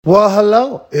Well,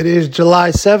 hello. It is July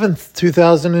 7th,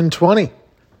 2020.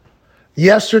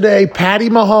 Yesterday, Patty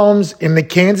Mahomes and the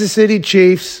Kansas City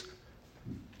Chiefs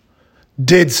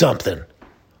did something.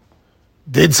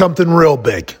 Did something real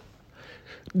big.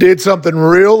 Did something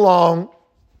real long,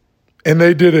 and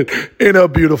they did it in a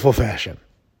beautiful fashion.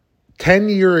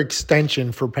 10-year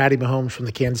extension for Patty Mahomes from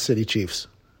the Kansas City Chiefs.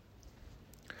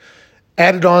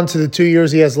 Added on to the 2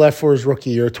 years he has left for his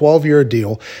rookie year, a 12-year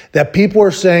deal that people are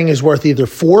saying is worth either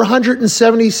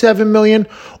 $477 million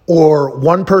or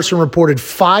one person reported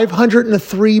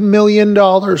 $503 million.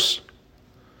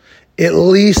 At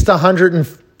least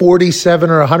 147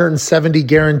 or 170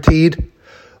 guaranteed.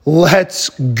 Let's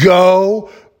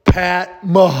go, Pat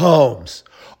Mahomes.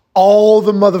 All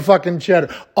the motherfucking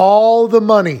cheddar. All the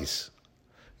monies.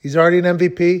 He's already an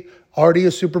MVP, already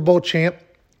a Super Bowl champ.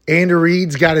 Andy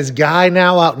Reid's got his guy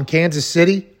now out in Kansas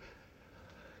City.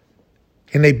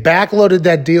 And they backloaded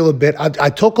that deal a bit.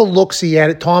 I took a look-see at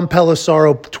it. Tom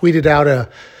Pelissero tweeted out a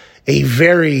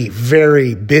very,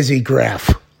 very busy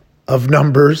graph of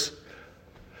numbers.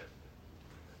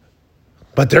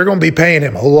 But they're going to be paying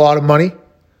him a lot of money.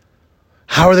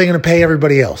 How are they going to pay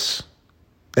everybody else?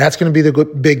 That's going to be the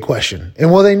big question.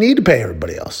 And will they need to pay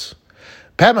everybody else?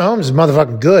 Pat Mahomes is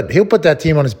motherfucking good. He'll put that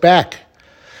team on his back.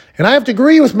 And I have to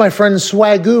agree with my friend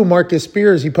Swagoo, Marcus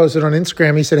Spears. He posted on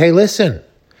Instagram. He said, hey, listen,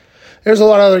 there's a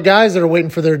lot of other guys that are waiting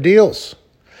for their deals.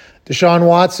 Deshaun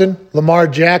Watson, Lamar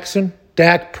Jackson,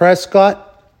 Dak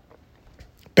Prescott,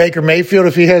 Baker Mayfield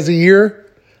if he has a year.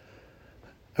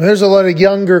 I mean, there's a lot of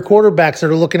younger quarterbacks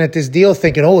that are looking at this deal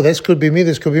thinking, oh, this could be me,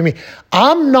 this could be me.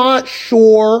 I'm not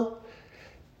sure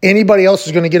anybody else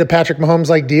is going to get a Patrick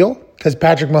Mahomes-like deal because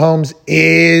Patrick Mahomes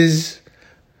is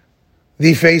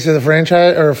the face of the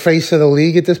franchise or face of the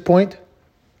league at this point.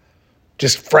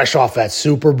 Just fresh off that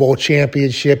Super Bowl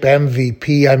championship,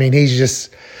 MVP. I mean, he's just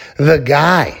the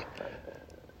guy.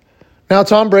 Now,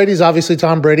 Tom Brady's obviously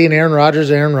Tom Brady and Aaron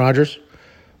Rodgers.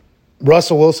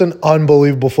 Russell Wilson,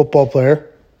 unbelievable football player.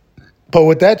 But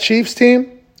with that Chiefs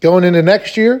team going into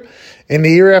next year and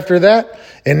the year after that,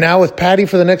 and now with Patty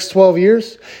for the next 12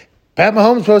 years, Pat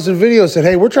Mahomes posted a video and said,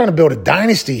 hey, we're trying to build a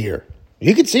dynasty here.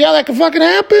 You can see how that can fucking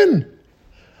happen.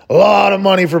 A lot of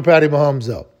money for Patty Mahomes,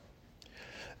 though.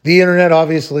 The internet,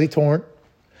 obviously, torn.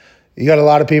 You got a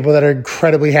lot of people that are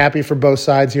incredibly happy for both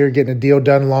sides here, getting a deal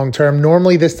done long term.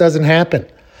 Normally, this doesn't happen.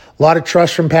 A lot of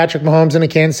trust from Patrick Mahomes and the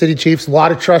Kansas City Chiefs. A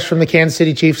lot of trust from the Kansas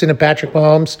City Chiefs into Patrick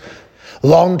Mahomes.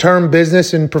 Long-term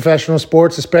business in professional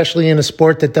sports, especially in a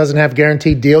sport that doesn't have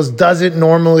guaranteed deals, doesn't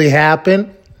normally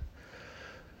happen.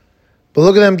 But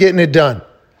look at them getting it done.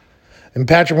 And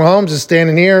Patrick Mahomes is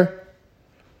standing here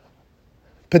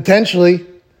potentially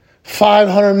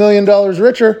 $500 million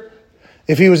richer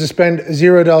if he was to spend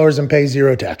 $0 and pay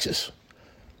zero taxes.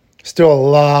 Still a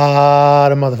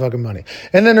lot of motherfucking money.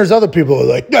 And then there's other people who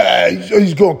are like,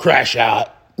 he's going to crash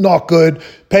out. Not good.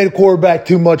 Pay the quarterback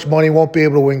too much money. Won't be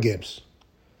able to win games.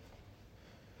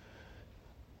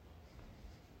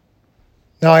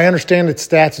 Now, I understand that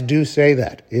stats do say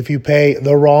that. If you pay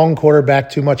the wrong quarterback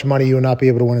too much money, you will not be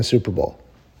able to win a Super Bowl.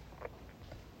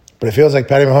 But it feels like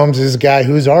Patty Mahomes is a guy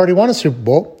who's already won a Super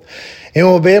Bowl and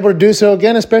will be able to do so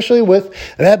again, especially with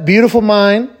that beautiful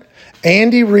mind,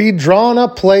 Andy Reid drawing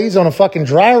up plays on a fucking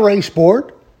dry erase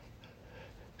board,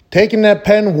 taking that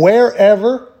pen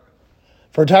wherever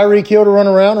for Tyreek Hill to run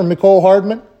around or Mecole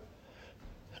Hardman,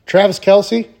 Travis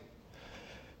Kelce,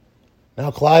 now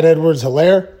Clyde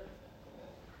Edwards-Helaire.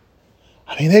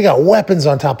 I mean, they got weapons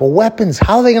on top of weapons.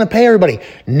 How are they going to pay everybody?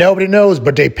 Nobody knows,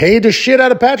 but they paid the shit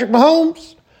out of Patrick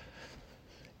Mahomes.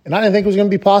 And I didn't think it was going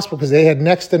to be possible because they had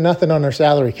next to nothing on their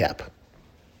salary cap.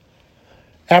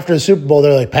 After the Super Bowl,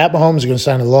 they're like, Pat Mahomes is going to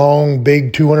sign a long,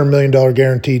 big $200 million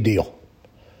guaranteed deal.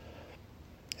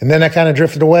 And then that kind of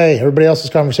drifted away. Everybody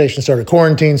else's conversation started.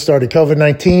 Quarantine started.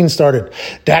 COVID-19 started.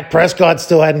 Dak Prescott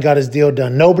still hadn't got his deal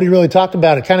done. Nobody really talked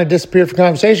about it. Kind of disappeared from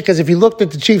conversation because if you looked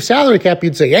at the Chiefs' salary cap,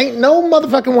 you'd say, ain't no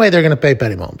motherfucking way they're going to pay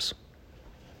Patty Mahomes.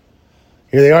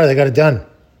 Here they are. They got it done.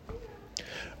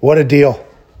 What a deal.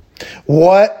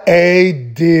 What a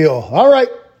deal. All right.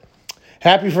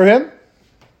 Happy for him.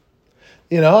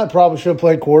 You know, I probably should have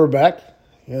played quarterback.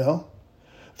 You know,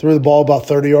 threw the ball about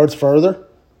 30 yards further.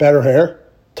 Better hair.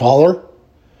 Taller.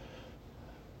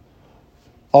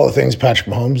 All the things Patrick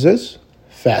Mahomes is.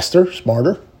 Faster.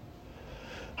 Smarter.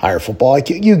 Higher football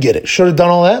IQ. You get it. Should have done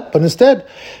all that. But instead,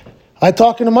 I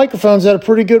talk into microphones at a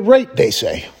pretty good rate, they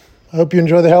say. I hope you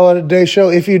enjoy the hell out of today's show.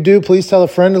 If you do, please tell a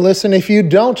friend to listen. If you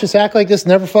don't, just act like this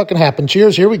never fucking happened.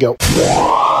 Cheers. Here we go.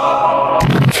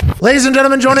 Ladies and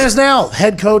gentlemen, joining us now,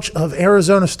 head coach of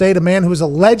Arizona State, a man who is a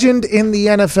legend in the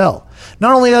NFL.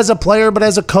 not only as a player, but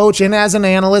as a coach and as an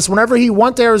analyst. Whenever he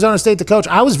went to Arizona State to coach,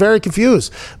 I was very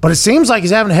confused. But it seems like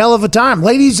he's having a hell of a time.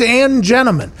 Ladies and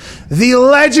gentlemen, the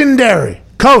legendary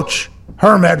Coach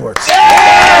Herm Edwards.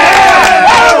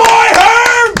 Yeah! Boy,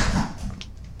 Herm!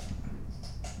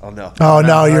 Oh, no. Oh,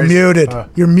 no, you're muted.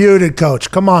 You're muted,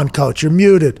 Coach. Come on, Coach. You're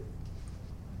muted.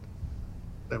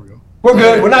 We're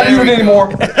good. We're not muted anymore.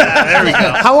 There we go.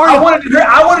 How are you?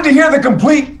 I wanted to hear the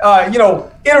complete,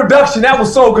 introduction. That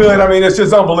was so good. I mean, it's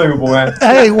just unbelievable, man.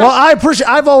 Hey, well,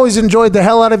 I've always enjoyed the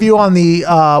hell out of you on the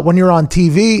when you're on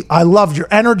TV. I loved your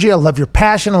energy. I love your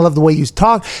passion. I love the way you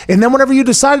talk. And then whenever you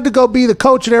decided to go be the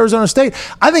coach at Arizona State,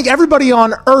 I think everybody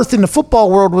on earth in the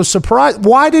football world was surprised.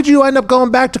 Why did you end up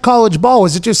going back to college ball?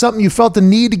 Was it just something you felt the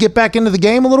need to get back into the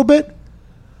game a little bit?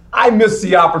 I missed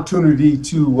the opportunity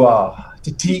to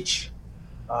teach.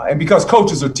 And because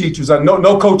coaches are teachers,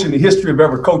 no coach in the history of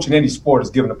ever coaching any sport has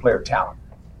given a player talent.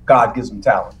 God gives them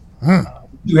talent.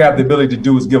 You have the ability to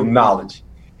do is give them knowledge.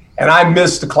 And I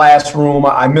miss the classroom.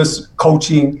 I miss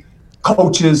coaching,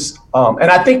 coaches. And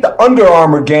I think the Under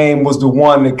Armour game was the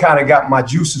one that kind of got my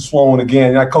juices flowing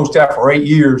again. I coached that for 8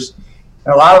 years.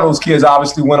 And a lot of those kids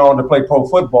obviously went on to play pro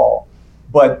football.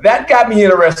 But that got me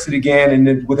interested again. And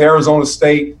then with Arizona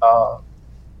State,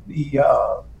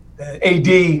 the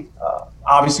AD,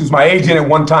 obviously was my agent at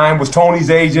one time, was Tony's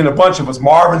agent, a bunch of us,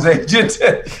 Marvin's agent.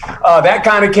 That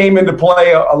kind of came into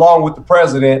play along with the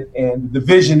president and the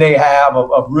vision they have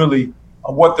of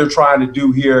what they're trying to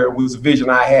do here. It was a vision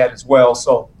I had as well.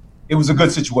 So it was a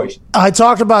good situation. I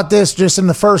talked about this just in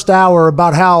the first hour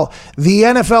about how the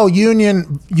NFL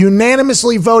union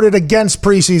unanimously voted against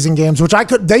preseason games, which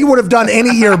they would have done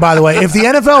any year, by the way. If the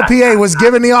NFLPA was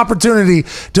given the opportunity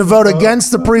to vote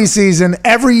against the preseason,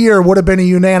 every year would have been a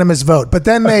unanimous vote. But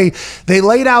then they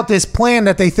laid out this plan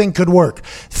that they think could work.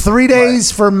 3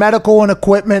 days for medical and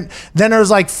equipment. Then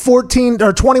there's like 14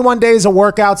 or 21 days of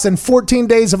workouts and 14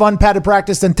 days of unpadded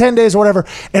practice and 10 days or whatever.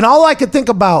 And all I could think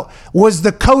about was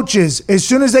the coaches, as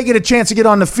soon as they get a chance to get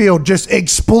on the field, just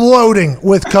exploding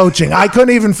with coaching. I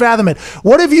couldn't even fathom it.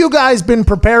 What have you guys been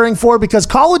preparing for? Because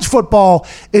college football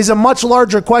is a much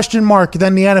larger question mark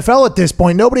than the NFL at this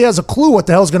point. Nobody has a clue what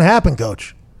the hell's going to happen,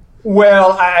 Coach.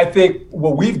 Well, I think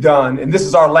what we've done, and this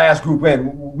is our last group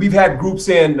in, we've had groups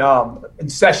in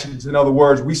sessions. In other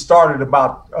words, we started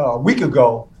about a week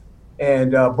ago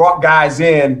and brought guys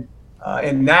in.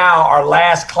 And now our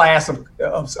last class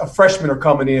of freshmen are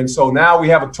coming in. So now we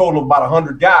have a total of about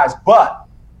 100 guys. But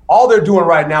all they're doing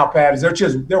right now, Pat, is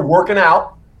they're working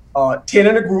out, 10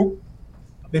 in a group.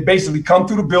 They basically come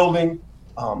through the building.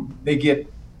 They get,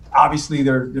 obviously,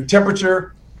 their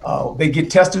temperature. They get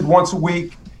tested once a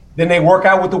week. Then they work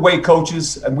out with the weight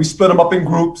coaches, and we split them up in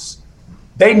groups.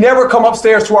 They never come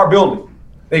upstairs to our building.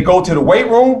 They go to the weight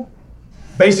room.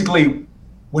 Basically,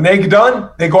 when they get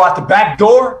done, they go out the back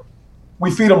door.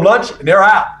 We feed them lunch, and they're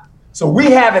out. So we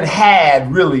haven't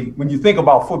had, really, when you think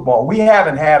about football, we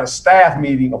haven't had a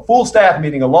full staff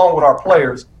meeting along with our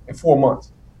players in 4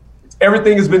 months.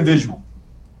 Everything has been visual.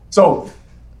 So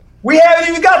we haven't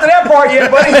even got to that part yet,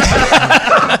 buddy.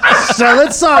 So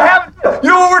let's talk. You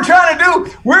know what we're trying to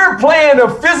do? We're playing a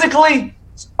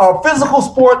physical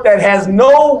sport that has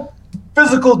no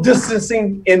physical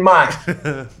distancing in mind.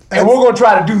 And we're going to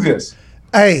try to do this.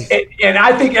 Hey. And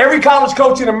I think every college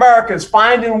coach in America is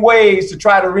finding ways to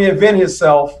try to reinvent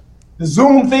himself. The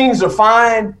Zoom things are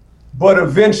fine, but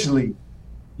eventually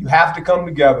you have to come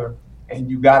together and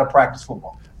you got to practice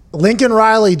football. Lincoln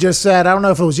Riley just said, I don't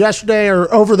know if it was yesterday or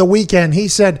over the weekend, he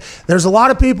said, there's a lot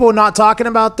of people not talking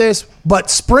about this, but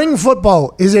spring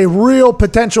football is a real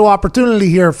potential opportunity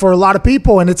here for a lot of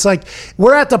people. And it's like,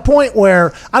 we're at the point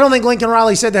where, I don't think Lincoln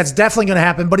Riley said that's definitely going to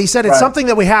happen, but he said it's something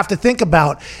that we have to think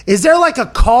about. Is there like a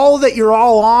call that you're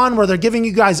all on where they're giving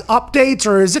you guys updates,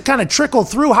 or is it kind of trickle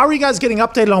through? How are you guys getting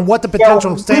updated on what the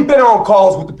potential We've been on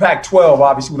calls with the Pac-12,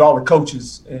 obviously, with all the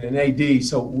coaches and AD,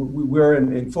 so we're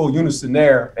in full unison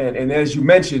there. And as you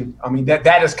mentioned, I mean, that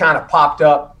has kind of popped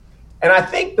up. And I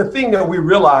think the thing that we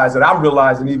realize, that I'm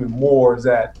realizing even more, is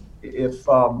that if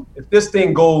this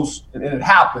thing goes and it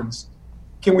happens,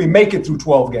 can we make it through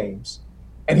 12 games?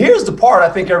 And here's the part I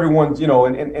think everyone's,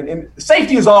 and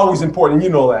safety is always important, and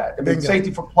you know that. I mean, safety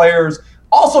for players,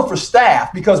 also for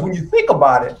staff, because when you think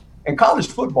about it, in college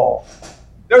football,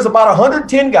 there's about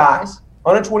 110 guys,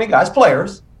 120 guys,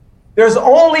 players. There's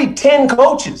only 10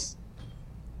 coaches.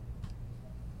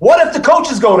 What if the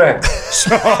coaches go down?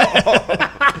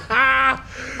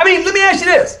 I mean, let me ask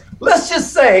you this. Let's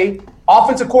just say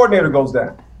offensive coordinator goes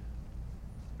down.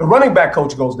 The running back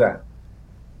coach goes down.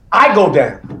 I go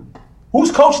down.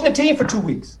 Who's coaching the team for 2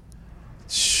 weeks?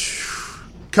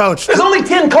 Coach. There's only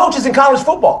 10 coaches in college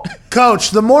football.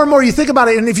 Coach, the more and more you think about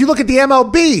it, and if you look at the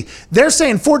MLB, they're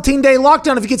saying 14-day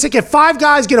lockdown. If you get 5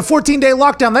 guys, get a 14-day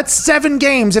lockdown, that's 7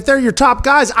 games if they're your top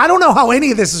guys. I don't know how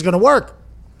any of this is going to work.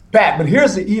 Pat, but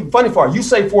here's the even funny part. You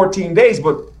say 14 days,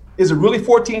 but is it really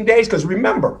 14 days? Because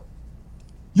remember,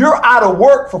 you're out of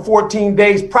work for 14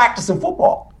 days practicing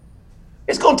football.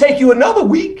 It's going to take you another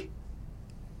week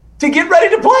to get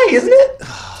ready to play, isn't it?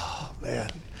 Oh, man.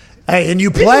 Hey, and you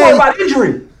It's play. more about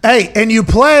injury. Hey, and you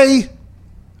play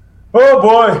Oh,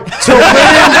 boy. to win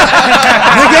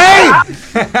the game.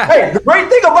 Hey, the great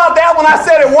thing about that one, I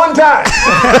said it one time.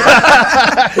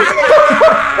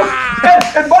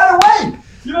 and by the way,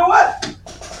 you know what?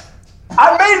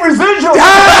 I made residuals.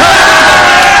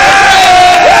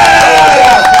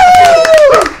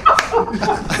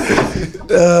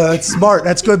 That's smart.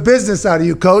 That's good business out of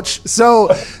you, Coach. So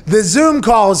the Zoom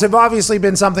calls have obviously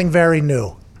been something very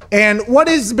new. And what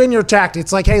has been your tactic?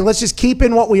 It's like, hey, let's just keep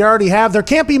in what we already have. There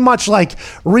can't be much like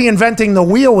reinventing the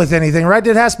wheel with anything, right?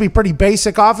 It has to be pretty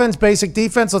basic offense, basic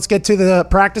defense. Let's get to the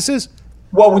practices.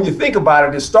 Well, when you think about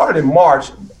it, it started in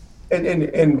March,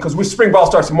 and because spring ball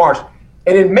starts in March.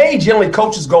 And in May, generally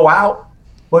coaches go out,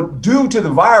 but due to the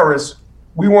virus,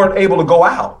 we weren't able to go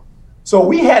out. So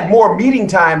we had more meeting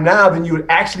time now than you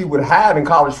actually would have in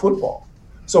college football.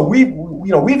 So we've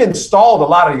installed a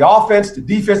lot of the offense, the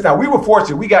defense. Now we were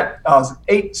fortunate; we got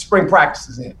 8 spring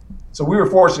practices in, so we were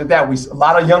fortunate that a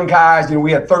lot of young guys.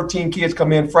 We had 13 kids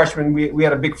come in, freshmen. We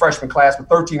had a big freshman class, but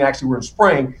 13 actually were in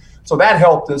spring, so that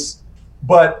helped us.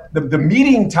 But the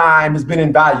meeting time has been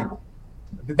invaluable.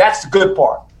 That's the good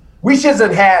part. We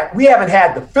haven't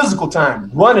had the physical time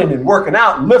running and working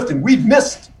out and lifting. We've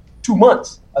missed 2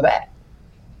 months of that.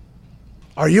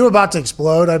 Are you about to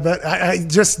explode? I bet.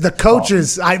 Just the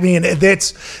coaches. I mean,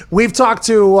 we've talked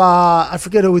to, I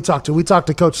forget who we talked to. We talked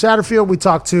to Coach Satterfield. We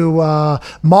talked to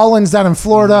Mullins down in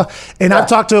Florida. And I've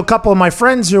talked to a couple of my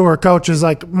friends who are coaches,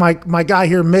 like my guy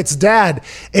here, Mitt's dad.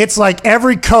 It's like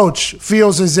every coach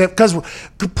feels as if, because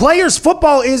players,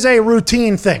 football is a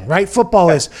routine thing, right?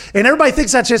 Football is. And everybody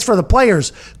thinks that's just for the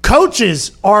players.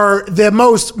 Coaches are the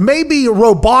most maybe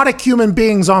robotic human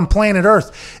beings on planet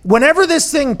Earth. Whenever this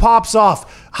thing pops off,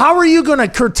 how are you going to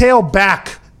curtail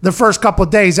back the first couple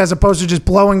of days as opposed to just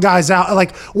blowing guys out?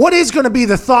 Like, what is going to be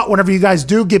the thought whenever you guys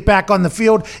do get back on the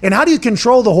field? And how do you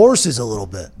control the horses a little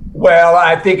bit? Well,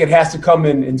 I think it has to come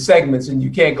in segments, and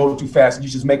you can't go too fast. And you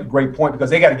just make a great point because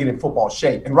they got to get in football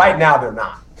shape. And right now they're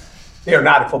not. They are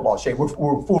not in football shape. We're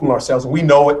fooling ourselves, and we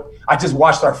know it. I just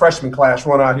watched our freshman class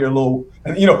run out here a little.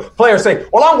 And, players say,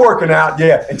 well, I'm working out.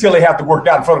 Yeah, until they have to work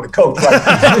out in front of the coach. Right? It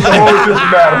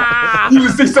doesn't matter. You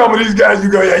just see some of these guys,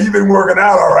 you go, yeah, you've been working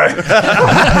out all right. We're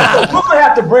going to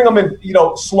have to bring them in,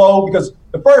 slow, because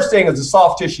the first thing is the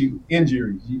soft tissue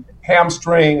injuries.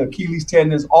 Hamstring, Achilles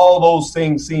tendons, all those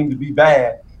things seem to be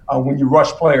bad when you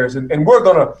rush players. And we're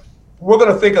gonna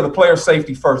think of the player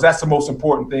safety first. That's the most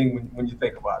important thing when you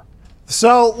think about it.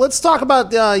 So let's talk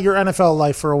about your NFL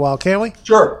life for a while, can we?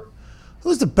 Sure.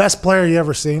 Who's the best player you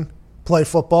ever seen play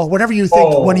football? Whenever you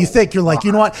think, when you think, you're like,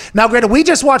 you know what? Now, granted, we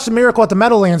just watched the Miracle at the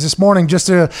Meadowlands this morning just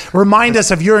to remind us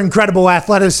of your incredible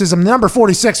athleticism. Number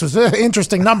 46 was an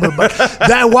interesting number, but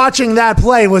watching that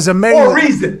play was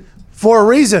amazing. For a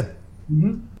reason.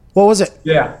 Mm-hmm. What was it?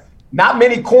 Yeah. Not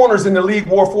many corners in the league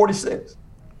wore 46.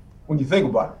 When you think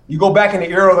about it, you go back in the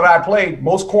era that I played,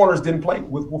 most corners didn't play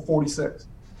with 46.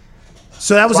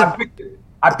 So that was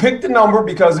I picked the number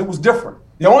because it was different.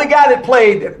 The only guy that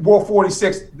played at wore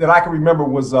 46 that I can remember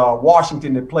was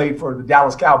Washington, that played for the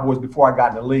Dallas Cowboys before I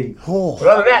got in the league. Oh. But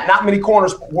other than that, not many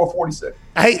corners wore 46.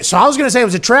 Hey, so I was going to say it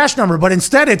was a trash number, but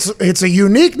instead it's a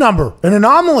unique number, an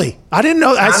anomaly. I didn't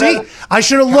know. I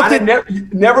should have looked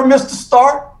at. Never missed a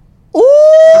start. Ooh!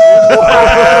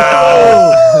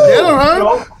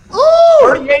 Yeah,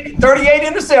 38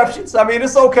 interceptions. I mean,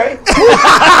 it's okay.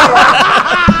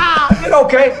 It's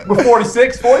okay with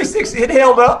 46, it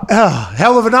held up.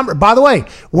 Hell of a number. By the way,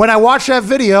 when I watched that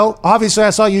video, obviously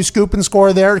I saw you scoop and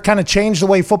score there. It kind of changed the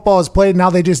way football is played. Now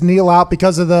they just kneel out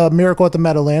because of the Miracle at the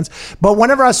Meadowlands. But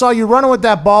whenever I saw you running with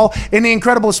that ball in the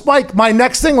incredible spike, my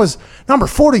next thing was number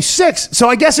 46. So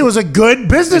I guess it was a good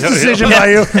business decision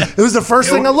by you. It was the first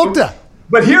thing I looked at.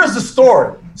 But here's the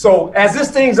story. So as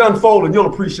this thing's unfolding,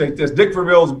 you'll appreciate this. Dick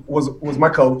Vermeil was my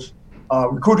coach,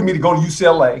 recruited me to go to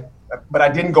UCLA, but I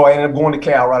didn't go. I ended up going to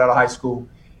Cal right out of high school.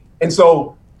 And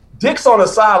so Dick's on the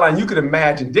sideline. You could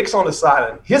imagine Dick's on the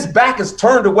sideline. His back is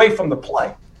turned away from the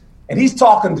play. And he's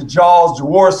talking to Jaws,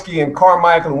 Jaworski, and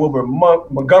Carmichael, and Wilbur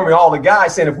Montgomery, all the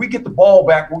guys, saying, if we get the ball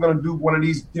back, we're going to do one of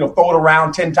these, throw it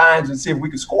around 10 times and see if we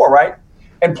can score, right?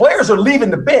 And players are leaving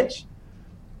the bench.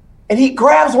 And he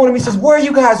grabs one of them. He says, "Where are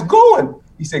you guys going?"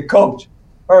 He said, "Coach,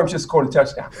 Herm just scored a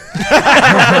touchdown."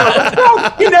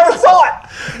 He never saw it.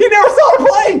 He never saw the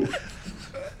play.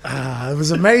 It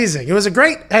was amazing. It was a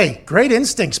great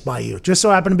instincts by you. Just so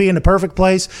happened to be in the perfect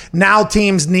place. Now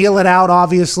teams kneel it out,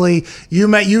 obviously.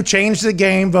 You changed the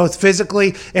game both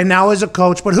physically and now as a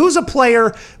coach. But who's a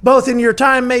player, both in your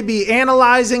time maybe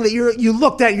analyzing, that you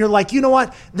looked at and you're like, you know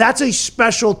what? That's a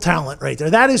special talent right there.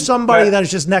 That is somebody that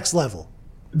is just next level.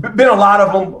 Been a lot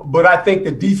of them, but I think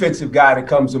the defensive guy that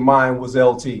comes to mind was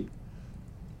LT,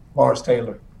 Lawrence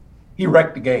Taylor. He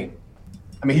wrecked the game.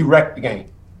 I mean, he wrecked the game.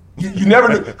 You never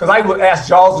knew, because I would ask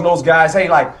Jaws and those guys, hey,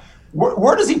 like,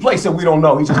 where does he play? So we don't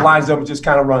know. He just lines up and just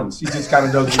kind of runs. He just kind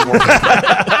of does what he wants.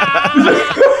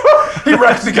 He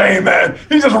wrecks the game, man.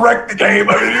 He just wrecked the game.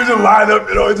 I mean, he just lined up,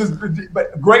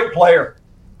 but great player.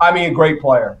 I mean, great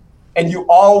player. And you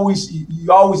always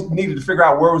needed to figure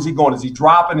out where was he going. Is he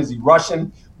dropping? Is he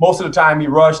rushing? Most of the time he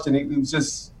rushed, and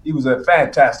he was a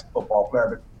fantastic football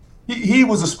player. But he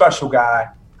was a special guy.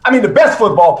 I mean, the best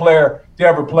football player to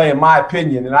ever play, in my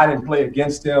opinion, and I didn't play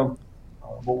against him,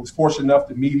 but was fortunate enough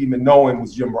to meet him and know him,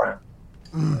 was Jim Brown,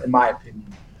 in my opinion.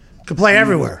 Could play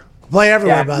everywhere. By the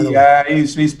way. Yeah,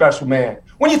 he's a special man.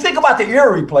 When you think about the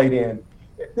era he played in,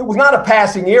 it was not a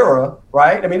passing era,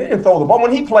 right? I mean, they didn't throw the ball.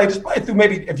 When he played, just probably threw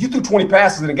maybe, if you threw 20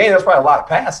 passes in a game, that's probably a lot of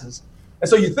passes. And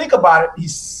so you think about it,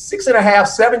 he's 6.5,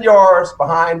 7 yards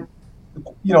behind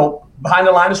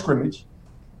the line of scrimmage.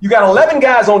 You got 11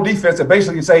 guys on defense that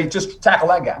basically say, just tackle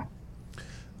that guy.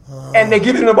 And they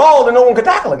give him the ball and no one can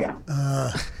tackle a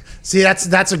guy. See,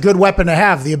 that's a good weapon to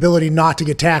have, the ability not to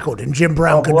get tackled. And Jim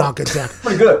Brown could not get tackled.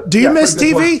 Pretty good. Do you miss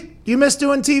TV? Do you miss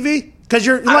doing TV? Because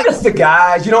you're like, I miss the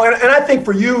guys, and I think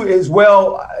for you as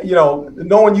well,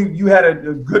 knowing you had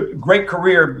a great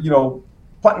career,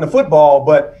 punting the football,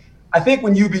 but I think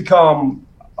when you become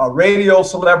a radio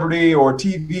celebrity or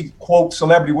TV quote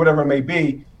celebrity, whatever it may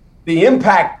be, the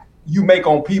impact you make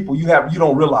on people, you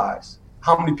don't realize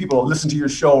how many people listen to your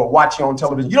show or watch you on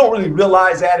television. You don't really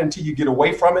realize that until you get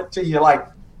away from it, until you're like,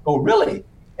 oh, really?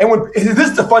 And this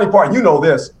is the funny part, you know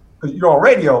this, because you're on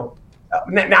radio.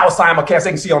 Now it's simulcast, they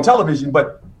can see you on television,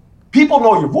 but people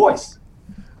know your voice.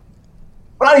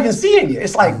 We're not even seeing you.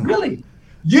 It's like, really?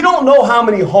 You don't know how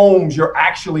many homes you're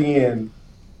actually in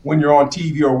when you're on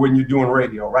TV or when you're doing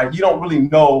radio, right? You don't really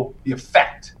know the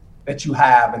effect that you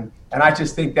have. And I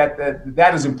just think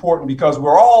that is important, because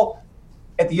we're all,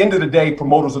 at the end of the day,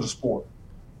 promoters of the sport,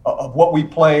 of what we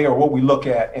play or what we look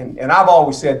at. And I've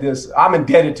always said this, I'm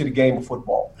indebted to the game of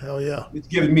football. Hell yeah. It's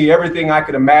given me everything I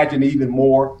could imagine, even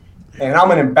more. And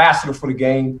I'm an ambassador for the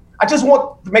game. I just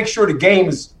want to make sure the game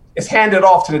is handed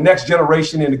off to the next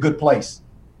generation in a good place.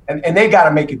 And they got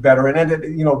to make it better. And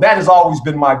that has always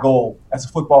been my goal as a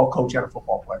football coach and a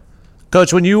football player.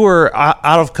 Coach, when you were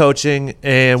out of coaching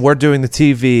and we're doing the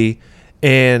TV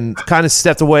and kind of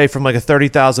stepped away from like a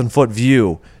 30,000-foot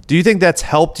view, do you think that's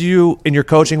helped you in your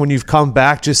coaching when you've come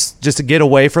back just to get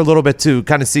away for a little bit to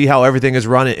kind of see how everything is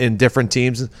run in different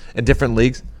teams and different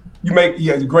leagues? You make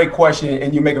a great question,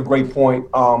 and you make a great point.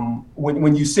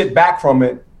 When you sit back from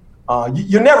it,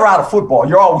 you're never out of football.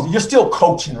 You're still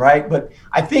coaching, right? But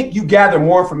I think you gather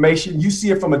more information. You see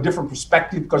it from a different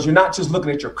perspective, because you're not just looking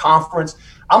at your conference.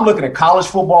 I'm looking at college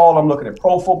football. I'm looking at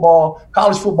pro football.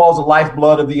 College football is the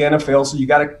lifeblood of the NFL, so you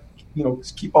got to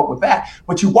keep up with that.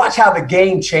 But you watch how the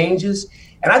game changes,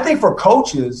 and I think for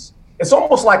coaches, it's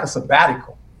almost like a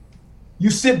sabbatical. You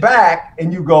sit back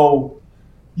and you go.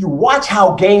 You watch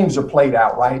how games are played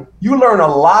out, right? You learn a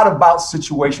lot about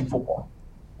situation football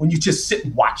when you just sit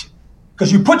and watch it.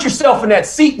 Because you put yourself in that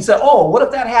seat and say, oh, what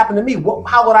if that happened to me?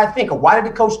 How would I think? Or why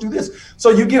did the coach do this?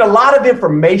 So you get a lot of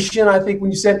information, I think, when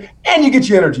you said, and you get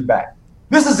your energy back.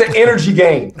 This is an energy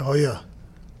game. Oh, yeah.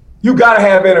 You got to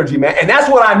have energy, man. And that's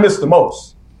what I miss the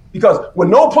most. Because when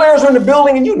no players are in the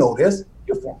building, and you know this,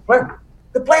 you're a former player,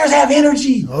 the players have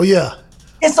energy. Oh, yeah.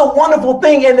 It's a wonderful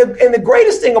thing. And the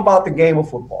greatest thing about the game of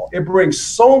football, it brings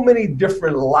so many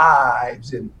different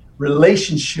lives and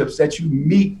relationships that you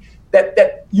meet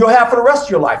that you'll have for the rest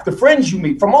of your life. The friends you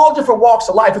meet from all different walks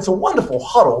of life. It's a wonderful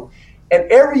huddle. And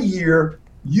every year,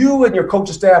 you and your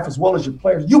coaching staff, as well as your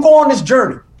players, you go on this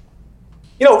journey.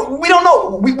 We don't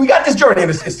know. We got this journey, and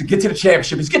it's to get to the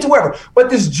championship. It's get to wherever. But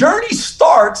this journey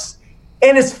starts,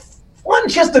 and it's fun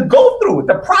just to go through it.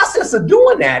 The process of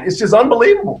doing that is just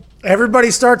unbelievable. Everybody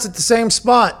starts at the same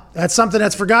spot. That's something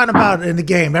that's forgotten about in the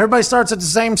game. Everybody starts at the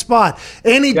same spot.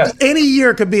 Any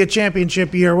year could be a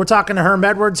championship year. We're talking to Herm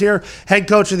Edwards here, head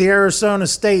coach of the Arizona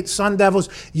State Sun Devils.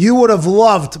 You would have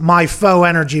loved my faux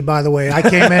energy, by the way. I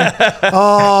came in,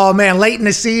 oh, man, late in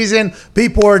the season.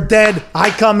 People are dead. I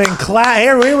come in,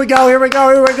 here we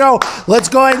go. Let's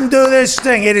go ahead and do this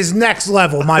thing. It is next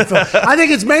level, my faux. I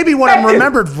think it's maybe what I'm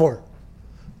remembered for.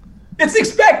 It's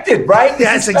expected, right?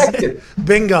 It's expected.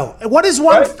 Bingo. What is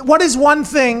one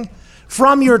thing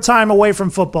from your time away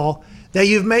from football that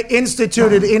you've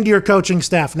instituted into your coaching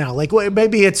staff now? Like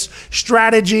maybe it's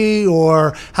strategy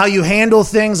or how you handle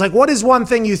things. Like what is one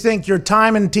thing you think your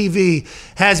time in TV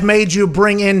has made you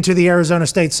bring into the Arizona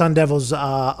State Sun Devils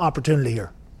opportunity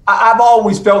here? I've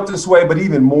always felt this way, but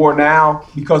even more now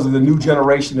because of the new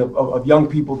generation of young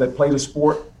people that play the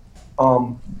sport.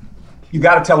 You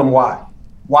got to tell them why.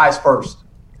 Why is first.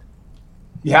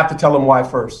 You have to tell them why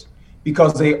first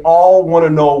because they all want to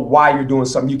know why you're doing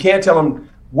something. You can't tell them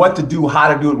what to do,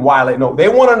 how to do it, and why. They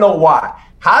want to know why.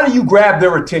 How do you grab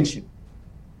their attention?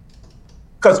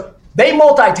 Because they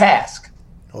multitask.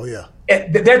 Oh, yeah.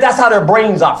 That's how their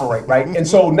brains operate, right? And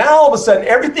so now all of a sudden,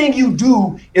 everything you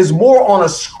do is more on a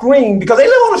screen because they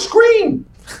live on a screen.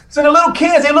 So the little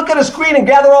kids, they look at a screen and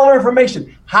gather all their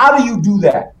information. How do you do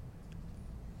that?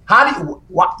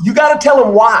 You got to tell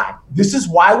them why. This is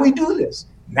why we do this.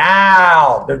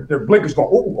 Now their blinkers going,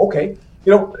 oh, okay.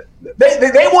 They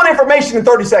want information in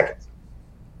 30 seconds.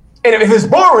 And if it's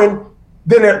boring,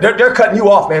 then they're cutting you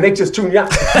off, man. They just tune you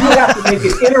out. You have to make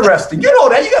it interesting. You know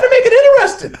that. You got to make it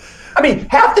interesting. I mean,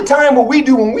 half the time what we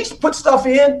do when we put stuff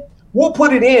in, we'll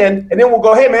put it in and then we'll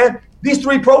go, hey, man, these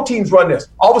 3 pro teams run this.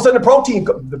 All of a sudden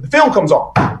the film comes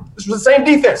on. This was the same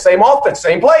defense, same offense,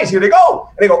 same plays. Here they go.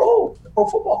 And they go, oh, pro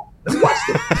football. Let me watch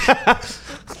this.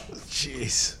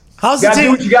 Jeez. You got to do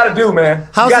what you got to do, man.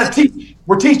 You got to teach.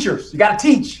 We're teachers. You got to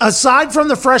teach. Aside from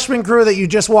the freshman crew that you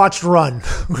just watched run,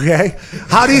 okay,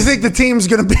 how do you think the team's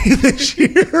going to be this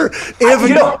year?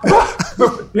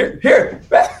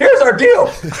 Here's our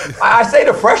deal. I say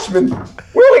to freshmen,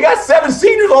 we only got 7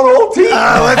 seniors on the whole team.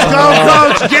 Let's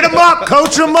go, coach. Get them up.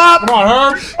 Coach them up. Come on,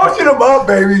 Herm. Coaching them up,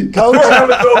 baby. Coach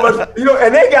them up.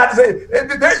 And they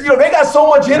got so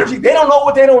much energy. They don't know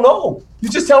what they don't know. You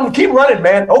just tell them, keep running,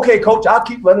 man. Okay, coach, I'll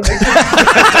keep running.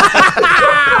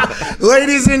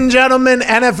 Ladies and gentlemen,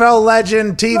 NFL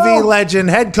legend, TV legend,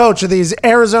 head coach of these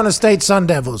Arizona State Sun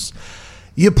Devils.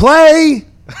 You play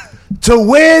to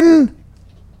win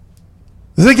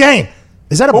the game.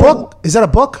 Is that a book? Is that a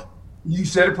book? You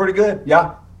said it pretty good.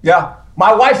 Yeah.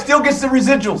 My wife still gets the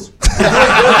residuals.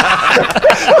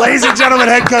 Ladies and gentlemen,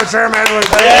 head coach Herm Edwards.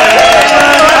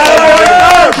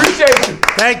 Appreciate you.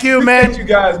 Thank you, man. Appreciate you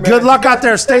guys, man. Good luck out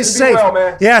there. Stay safe. Well,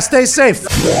 man. Yeah, stay safe.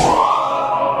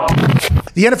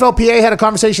 The NFLPA had a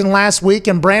conversation last week,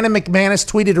 and Brandon McManus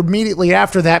tweeted immediately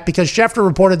after that because Schefter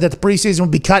reported that the preseason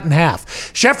would be cut in half.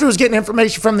 Schefter was getting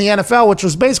information from the NFL, which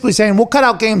was basically saying, we'll cut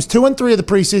out games 2 and 3 of the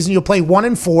preseason. You'll play 1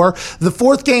 and 4. The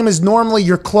 4th game is normally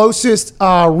your closest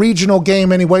regional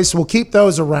game anyway, so we'll keep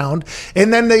those around.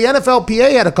 And then the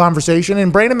NFLPA had a conversation,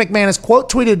 and Brandon McManus quote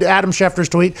tweeted Adam Schefter's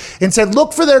tweet and said,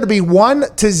 look for there to be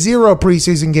 1 to 0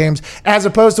 preseason games as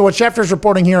opposed to what Schefter's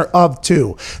reporting here of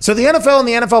 2. So the NFL and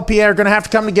the NFLPA are going to have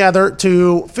to come together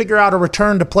to figure out a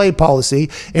return to play policy.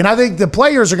 And I think the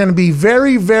players are going to be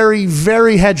very, very,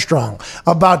 very headstrong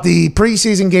about the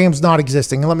preseason games not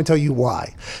existing. And let me tell you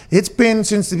why. It's been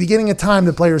since the beginning of time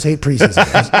that players hate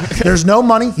preseason games. There's no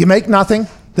money. You make nothing.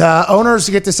 The owners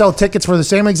get to sell tickets for the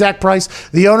same exact price.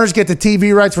 The owners get the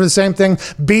TV rights for the same thing.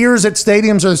 Beers at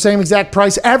stadiums are the same exact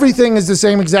price. Everything is the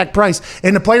same exact price.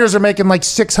 And the players are making like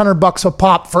 $600 a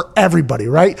pop for everybody,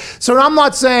 right? So I'm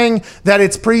not saying that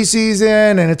it's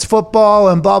preseason and it's football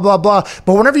and blah, blah, blah.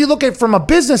 But whenever you look at it from a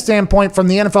business standpoint, from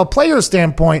the NFL player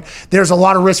standpoint, there's a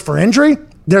lot of risk for injury.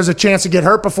 There's a chance to get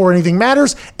hurt before anything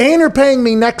matters, and you're paying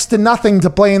me next to nothing to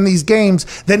play in these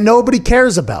games that nobody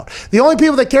cares about. The only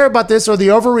people that care about this are the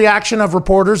overreaction of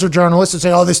reporters or journalists that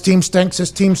say, oh, this team stinks,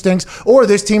 or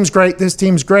this team's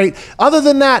great. Other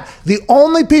than that, the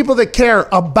only people that care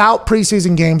about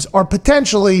preseason games are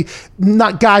potentially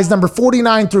not guys number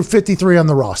 49 through 53 on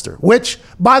the roster, which,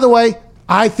 by the way,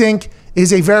 I think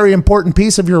is a very important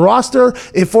piece of your roster.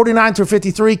 If 49 through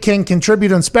 53 can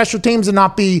contribute on special teams and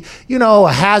not be,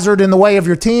 a hazard in the way of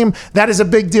your team, that is a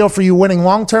big deal for you winning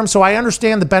long term. So I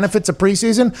understand the benefits of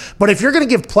preseason, but if you're going to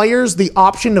give players the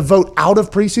option to vote out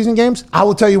of preseason games, I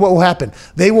will tell you what will happen.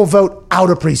 They will vote out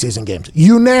of preseason games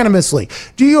unanimously.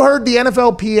 Do you heard the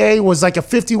NFLPA was like a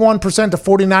 51% to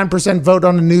 49% vote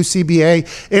on the new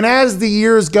CBA? And as the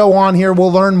years go on here,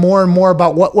 we'll learn more and more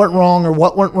about what went wrong or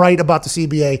what went right about the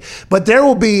CBA. But there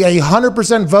will be a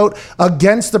 100% vote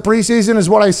against the preseason, is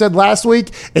what I said last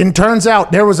week. And turns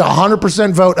out there was a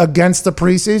 100% vote against the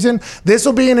preseason. This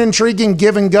will be an intriguing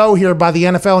give and go here by the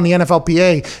NFL and the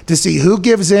NFLPA to see who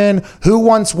gives in, who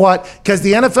wants what, because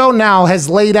the NFL now has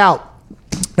laid out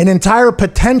an entire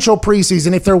potential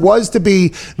preseason if there was to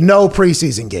be no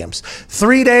preseason games.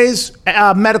 3 days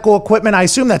medical equipment. I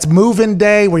assume that's move-in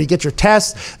day where you get your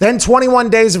tests. Then 21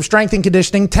 days of strength and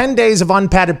conditioning, 10 days of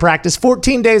unpadded practice,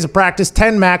 14 days of practice,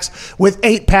 10 max with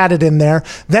 8 padded in there.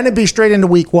 Then it'd be straight into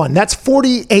week 1. That's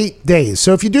 48 days.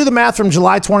 So if you do the math from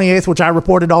July 28th, which I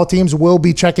reported all teams will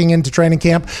be checking into training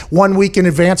camp 1 week in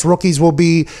advance, rookies will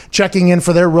be checking in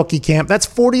for their rookie camp. That's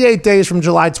 48 days from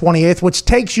July 28th, which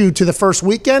takes you to the first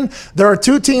weekend. There are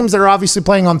 2 teams that are obviously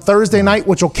playing on Thursday night,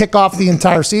 which will kick off the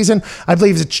entire season. I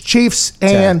believe it's Chiefs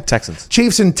and Texans.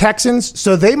 Chiefs and Texans.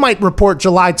 So they might report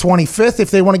July 25th if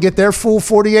they want to get their full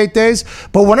 48 days.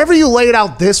 But whenever you lay it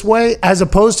out this way, as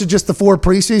opposed to just the 4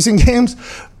 preseason games,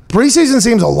 preseason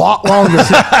seems a lot longer.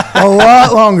 A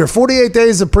lot longer. 48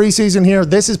 days of preseason here.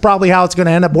 This is probably how it's going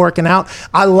to end up working out.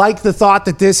 I like the thought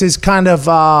that this is kind of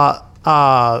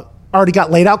already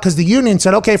got laid out because the union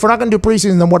said, okay, if we're not going to do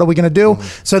preseason, then what are we going to do?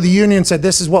 So the union said,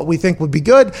 this is what we think would be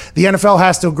good. The NFL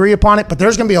has to agree upon it, but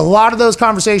there's going to be a lot of those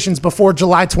conversations before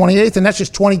July 28th, and that's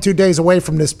just 22 days away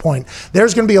from this point.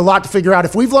 There's going to be a lot to figure out.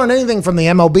 If we've learned anything from the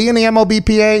MLB and the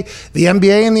MLBPA, the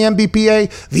NBA and the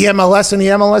NBPA, the MLS and the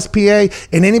MLSPA,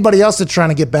 and anybody else that's trying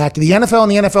to get back, the NFL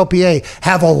and the NFLPA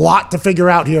have a lot to figure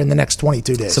out here in the next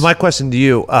 22 days. So my question to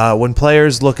you, when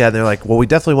players look at it, they're like, well, we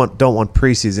definitely don't want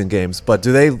preseason games, but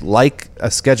do they like a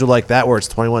schedule like that where it's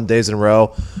 21 days in a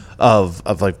row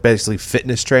of like basically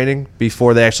fitness training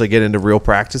before they actually get into real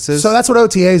practices? So that's what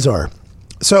OTAs are.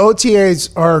 So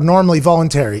OTAs are normally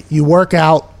voluntary. You work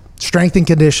out, strength and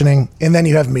conditioning, and then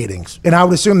you have meetings. And I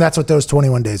would assume that's what those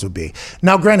 21 days would be.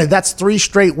 Now, granted, that's 3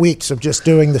 straight weeks of just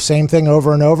doing the same thing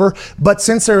over and over. But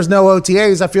since there's no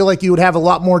OTAs, I feel like you would have a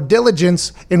lot more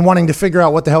diligence in wanting to figure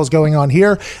out what the hell's going on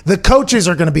here. The coaches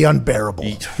are going to be unbearable.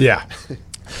 Yeah.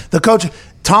 The coach...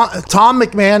 Tom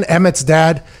McMahon, Emmett's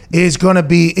dad, is going to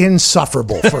be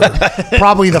insufferable for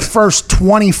probably the first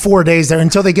 24 days there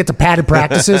until they get to padded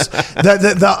practices.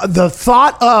 The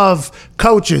thought of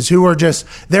coaches who are just,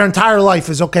 their entire life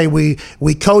is, okay, we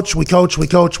coach, we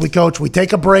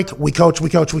take a break, we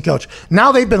coach.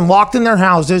 Now they've been locked in their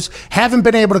houses, haven't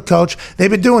been able to coach. They've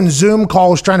been doing Zoom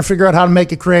calls trying to figure out how to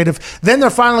make it creative. Then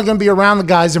they're finally going to be around the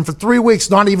guys, and for 3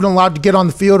 weeks, not even allowed to get on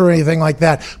the field or anything like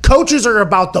that. Coaches are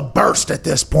about to burst at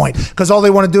this point because all they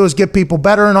want to do is get people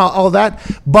better and all that.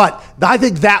 But I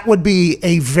think that would be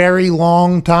a very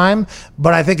long time.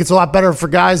 But I think it's a lot better for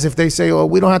guys if they say, well,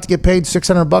 we don't have to get paid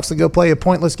 $600 to go play a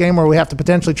pointless game where we have to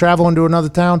potentially travel into another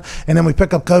town, and then we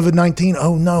pick up COVID-19.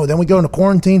 Oh no, then we go into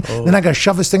quarantine. Then I got to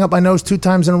shove this thing up my nose 2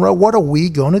 times in a row. What are we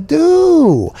going to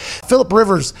do? Phillip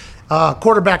Rivers,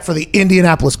 quarterback for the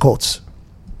Indianapolis Colts.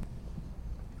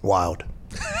 Wild.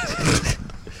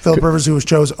 Phillip Rivers, who was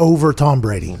chosen over Tom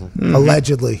Brady,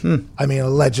 allegedly. I mean,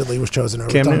 allegedly was chosen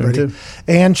over Cam Tom Newton Brady. too.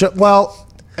 And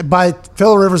by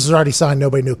Phillip Rivers was already signed.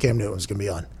 Nobody knew Cam Newton was going to be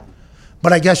on.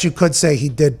 But I guess you could say he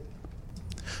did.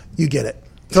 You get it.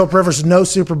 Phillip Rivers, no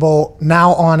Super Bowl,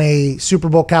 now on a Super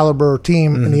Bowl caliber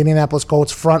team in the Indianapolis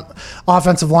Colts, front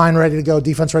offensive line ready to go,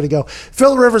 defense ready to go.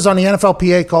 Phillip Rivers on the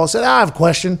NFLPA call said, I have a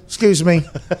question. Excuse me.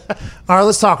 All right,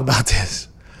 let's talk about this.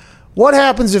 What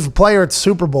happens if a player at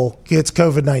Super Bowl gets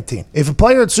COVID-19? If a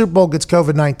player at Super Bowl gets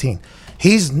COVID-19,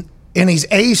 he's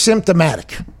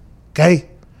asymptomatic, okay?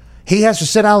 He has to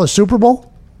sit out of the Super Bowl?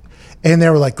 And they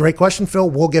were like, great question, Phil.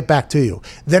 We'll get back to you.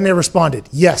 Then they responded,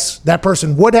 yes, that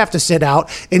person would have to sit out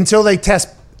until they test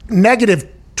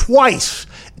negative twice,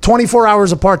 24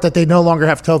 hours apart, that they no longer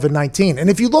have COVID-19. And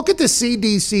if you look at the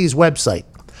CDC's website,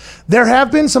 there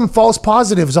have been some false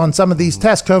positives on some of these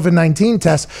tests, COVID-19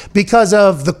 tests, because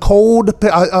of the cold,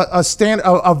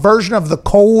 a version of the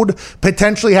cold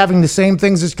potentially having the same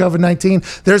things as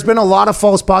COVID-19. There's been a lot of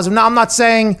false positives. Now, I'm not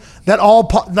saying that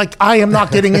I am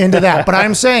not getting into that, but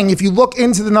I'm saying if you look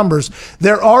into the numbers,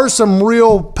 there are some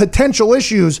real potential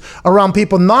issues around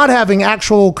people not having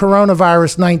actual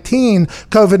coronavirus 19,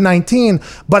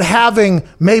 COVID-19, but having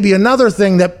maybe another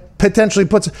thing that potentially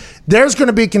there's going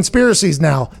to be conspiracies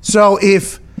now. So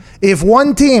if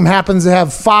one team happens to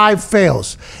have 5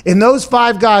 fails, and those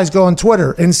 5 guys go on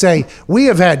Twitter and say, we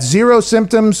have had 0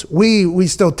 symptoms, we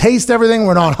still taste everything,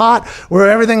 we're not hot, we're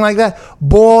everything like that,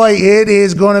 boy, it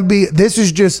is going to be,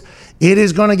 it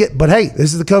is going to get, but hey,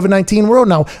 this is the COVID-19 world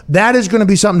now. That is going to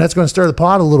be something that's going to stir the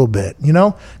pot a little bit,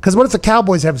 Because what if the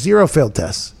Cowboys have 0 failed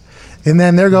tests? And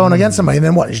then they're going against somebody. And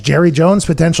then what? Is Jerry Jones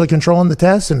potentially controlling the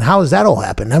tests? And how does that all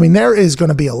happen? I mean, there is going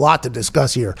to be a lot to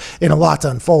discuss here and a lot to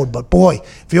unfold. But boy,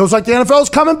 feels like the NFL is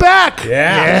coming back.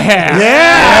 Yeah.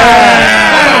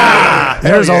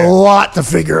 There's a lot to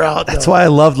figure out. That's why I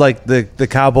loved the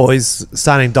Cowboys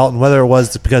signing Dalton, whether it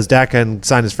was because Dak hadn't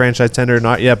signed his franchise tender or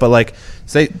not yet. But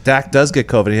say Dak does get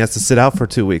COVID and he has to sit out for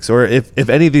 2 weeks, or if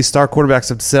any of these star quarterbacks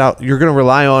have to sit out, you're going to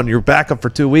rely on your backup for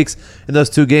 2 weeks, and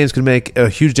those 2 games can make a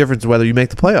huge difference whether you make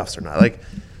the playoffs or not.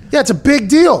 Yeah, it's a big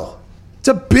deal. It's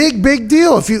a big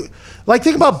deal. If you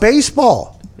think about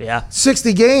baseball. Yeah.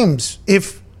 60 games.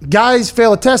 If guys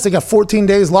fail a test, they got 14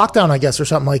 days lockdown, I guess, or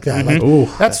something like that.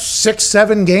 That's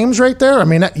 6-7 games right there. I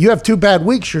mean, you have 2 bad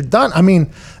weeks, you're done. I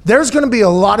mean, there's going to be a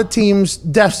lot of teams'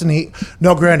 destiny.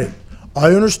 Now, granted, I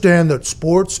understand that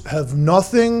sports have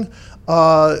nothing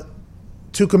to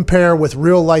compare with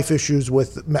real life issues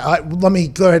let me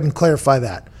go ahead and clarify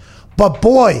that. But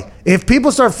boy, if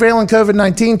people start failing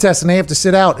COVID-19 tests and they have to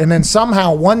sit out, and then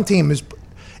somehow one team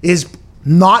is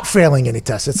not failing any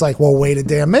tests, it's like, well, wait a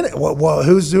damn minute. Well,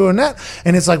 who's doing that?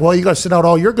 And it's like, well, you got to sit out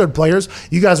all your good players.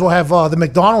 You guys will have the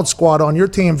McDonald's squad on your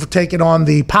team for taking on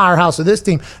the powerhouse of this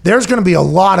team. There's going to be a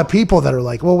lot of people that are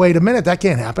like, well, wait a minute, that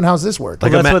can't happen. How's this work? Well,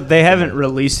 that's what they haven't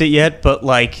released it yet, but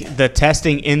the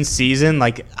testing in season,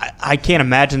 I can't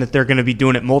imagine that they're going to be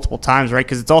doing it multiple times, right?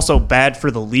 Because it's also bad for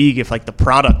the league if the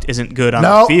product isn't good on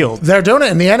the field. They're doing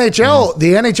it in the NHL.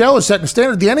 The NHL is setting a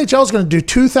standard. The NHL is going to do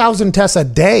 2,000 tests a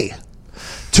day.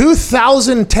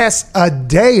 2,000 tests a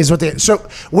day is what so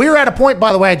we're at a point,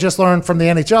 by the way, I just learned from the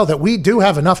NHL that we do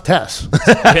have enough tests.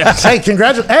 Hey,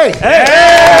 congratulations. Hey.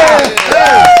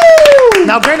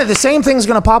 Now, granted, the same thing's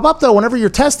going to pop up, though, whenever you're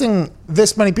testing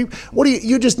this many people. What do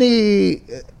you just need?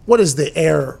 What is the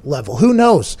air level? Who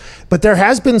knows? But there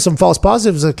has been some false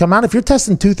positives that come out. If you're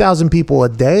testing 2,000 people a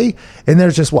day and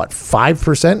there's just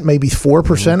 5%, maybe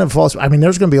 4% of false. I mean,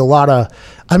 there's going to be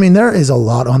there is a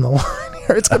lot on the line.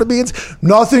 It's going to be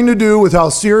nothing to do with how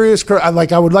serious. I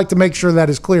would like to make sure that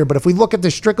is clear. But if we look at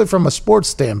this strictly from a sports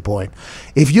standpoint,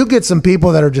 if you get some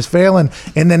people that are just failing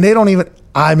and then they don't even,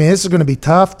 this is going to be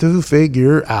tough to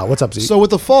figure out. What's up, Z? So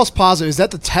with the false positive, is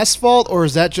that the test fault or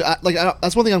is that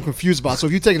that's one thing I'm confused about. So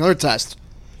if you take another test,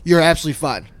 you're absolutely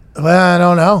fine. Well, I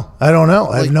don't know.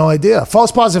 I have no idea.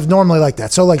 False positive normally like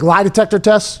that. So lie detector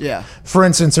tests. Yeah. For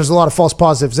instance, there's a lot of false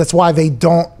positives. That's why they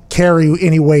don't carry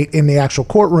any weight in the actual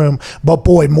courtroom. But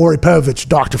boy, Maury Povich,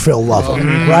 Dr. Phil love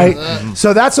him, right?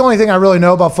 So that's the only thing I really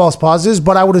know about false positives.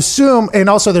 But I would assume, and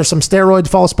also there's some steroid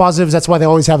false positives. That's why they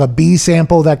always have a B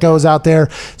sample that goes out there.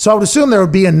 So I would assume there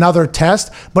would be another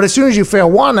test. But as soon as you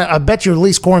fail one, I bet you're at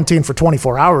least quarantined for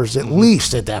 24 hours, at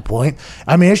least at that point.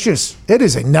 I mean, it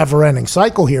is a never-ending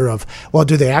cycle here of, well,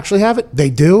 do they actually have it? They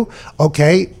do.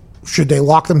 Okay. Should they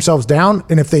lock themselves down?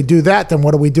 And if they do that, then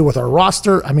what do we do with our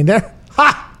roster? I mean,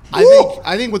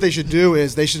 I think what they should do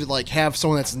is they should have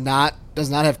someone does not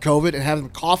have COVID and have them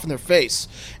cough in their face.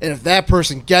 And if that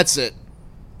person gets it,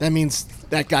 that means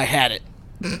that guy had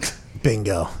it.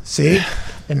 Bingo. See?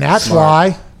 And that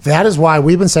is why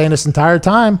we've been saying this entire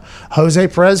time, Jose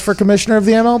Perez for commissioner of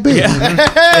the MLB. Yeah. You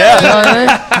know what I mean?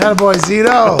 That boy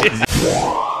Zito.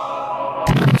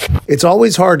 It's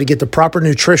always hard to get the proper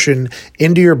nutrition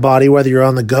into your body, whether you're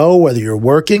on the go, whether you're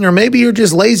working, or maybe you're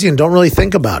just lazy and don't really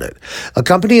think about it. A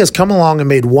company has come along and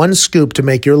made one scoop to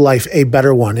make your life a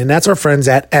better one, and that's our friends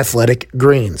at Athletic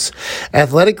Greens.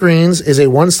 Athletic Greens is a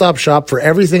one-stop shop for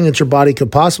everything that your body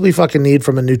could possibly fucking need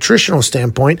from a nutritional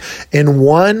standpoint in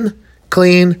one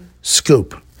clean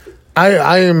scoop.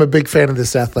 I am a big fan of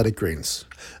this Athletic Greens.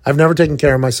 I've never taken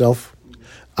care of myself.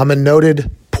 I'm a noted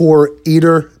poor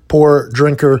eater, poor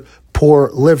drinker,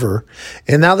 poor liver.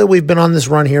 And now that we've been on this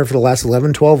run here for the last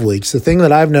 11, 12 weeks, the thing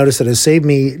that I've noticed that has saved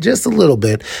me just a little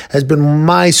bit has been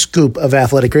my scoop of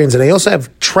Athletic Greens. And I also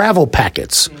have travel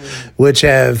packets, which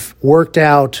have worked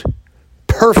out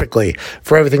perfectly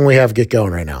for everything we have get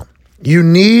going right now. You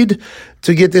need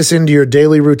to get this into your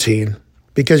daily routine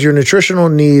because your nutritional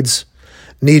needs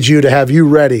you to have you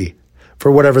ready for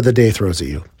whatever the day throws at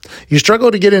you. You struggle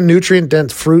to get in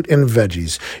nutrient-dense fruit and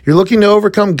veggies. You're looking to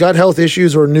overcome gut health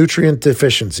issues or nutrient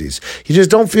deficiencies. You just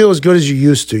don't feel as good as you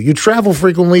used to. You travel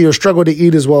frequently or struggle to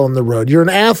eat as well on the road. You're an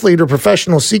athlete or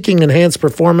professional seeking enhanced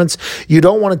performance. You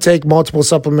don't want to take multiple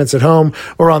supplements at home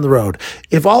or on the road.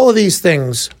 If all of these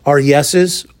things are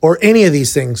yeses, or any of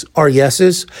these things are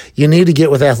yeses, you need to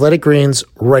get with Athletic Greens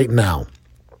right now.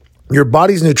 Your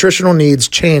body's nutritional needs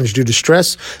change due to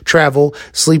stress, travel,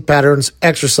 sleep patterns,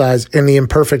 exercise, and the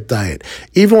imperfect diet.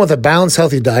 Even with a balanced,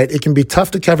 healthy diet, it can be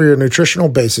tough to cover your nutritional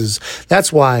bases.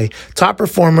 That's why top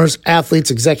performers,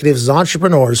 athletes, executives, and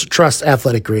entrepreneurs trust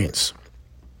Athletic Greens.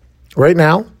 Right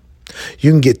now,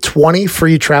 you can get 20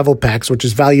 free travel packs, which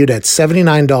is valued at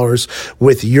 $79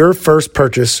 with your first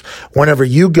purchase whenever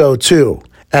you go to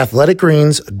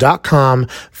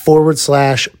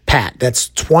athleticgreens.com/Pat. That's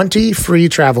 20 free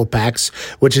travel packs,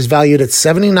 which is valued at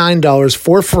 $79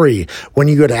 for free when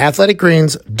you go to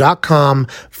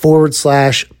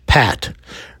athleticgreens.com/Pat.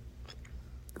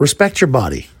 Respect your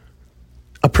body.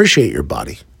 Appreciate your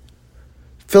body.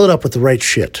 Fill it up with the right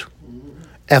shit.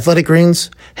 Athletic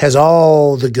Greens has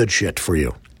all the good shit for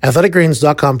you.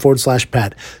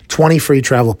 athleticgreens.com/Pat. 20 free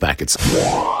travel packets.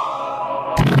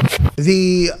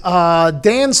 The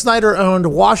Dan Snyder-owned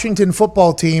Washington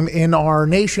football team in our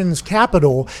nation's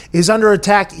capital is under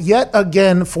attack yet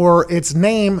again for its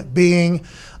name being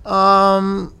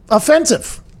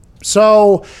offensive.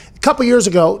 So a couple years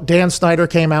ago, Dan Snyder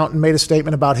came out and made a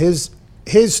statement about his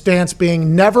stance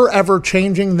being never, ever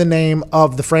changing the name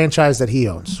of the franchise that he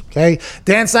owns, okay?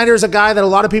 Dan Snyder is a guy that a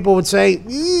lot of people would say,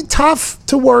 tough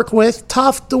to work with,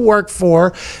 tough to work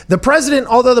for. The president,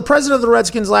 although the president of the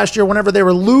Redskins last year, whenever they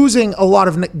were losing a lot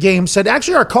of games, said,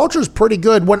 actually, our culture is pretty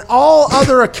good, when all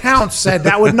other accounts said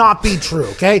that would not be true,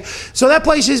 okay? So that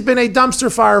place has been a dumpster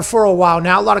fire for a while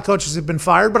now. A lot of coaches have been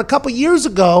fired, but a couple years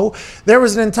ago, there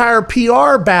was an entire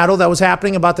PR battle that was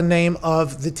happening about the name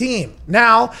of the team.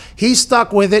 Now, he's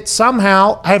stuck with it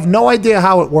somehow. I have no idea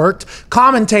how it worked.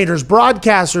 Commentators,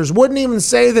 broadcasters wouldn't even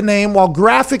say the name while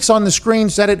graphics on the screen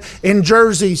said it and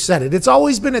Jersey said it. It's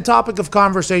always been a topic of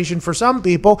conversation for some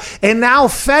people. And now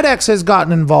FedEx has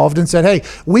gotten involved and said, hey,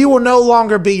 we will no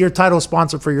longer be your title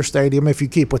sponsor for your stadium if you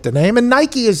keep with the name. And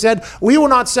Nike has said, we will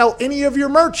not sell any of your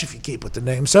merch if you keep with the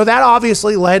name. So that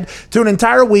obviously led to an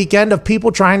entire weekend of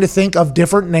people trying to think of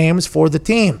different names for the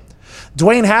team.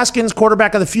 Dwayne Haskins,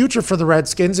 quarterback of the future for the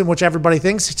Redskins, in which everybody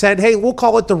thinks, said, hey, we'll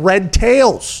call it the Red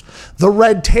Tails. The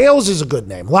Red Tails is a good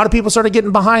name. A lot of people started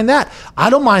getting behind that. I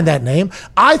don't mind that name.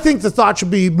 I think the thought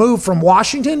should be moved from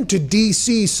Washington to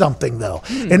D.C. something, though.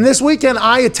 And this weekend,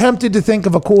 I attempted to think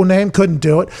of a cool name, couldn't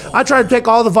do it. I tried to take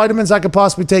all the vitamins I could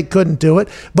possibly take, couldn't do it.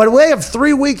 But we have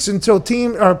 3 weeks until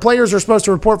players are supposed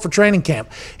to report for training camp.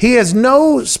 He has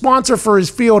no sponsor for his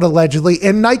field, allegedly,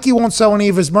 and Nike won't sell any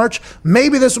of his merch.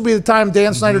 Maybe this will be the time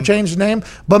Dan Snyder changed the name,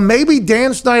 but maybe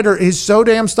Dan Snyder is so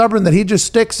damn stubborn that he just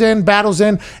sticks in, battles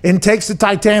in, and takes the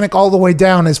Titanic all the way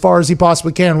down as far as he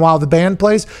possibly can while the band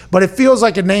plays. But it feels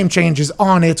like a name change is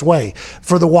on its way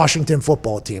for the Washington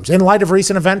football teams. In light of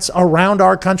recent events around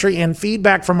our country and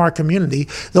feedback from our community,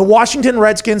 the Washington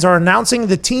Redskins are announcing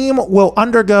the team will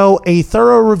undergo a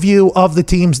thorough review of the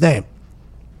team's name.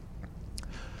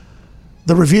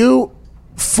 The review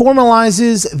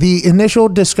formalizes the initial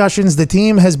discussions the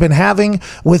team has been having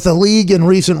with the league in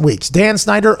recent weeks. Dan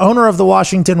Snyder, owner of the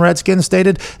Washington Redskins,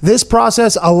 stated, this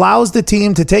process allows the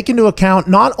team to take into account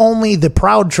not only the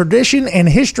proud tradition and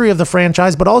history of the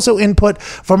franchise, but also input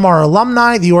from our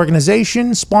alumni, the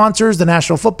organization, sponsors, the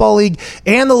National Football League,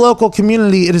 and the local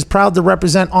community it is proud to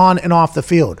represent on and off the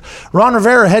field. Ron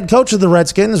Rivera, head coach of the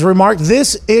Redskins, remarked,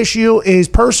 this issue is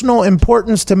personal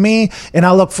importance to me, and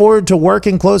I look forward to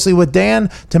working closely with Dan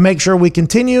to make sure we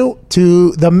continue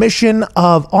to the mission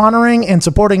of honoring and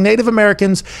supporting Native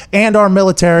Americans and our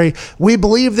military. We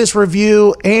believe this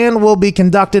review and will be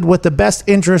conducted with the best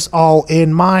interests all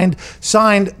in mind.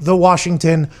 Signed, the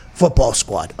Washington Football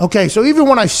Squad. Okay, so even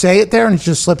when I say it there and it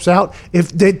just slips out,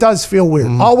 it does feel weird.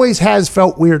 Always has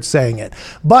felt weird saying it.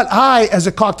 But I, as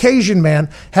a Caucasian man,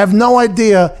 have no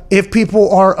idea if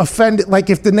people are offended,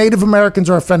 like if the Native Americans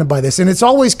are offended by this. And it's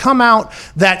always come out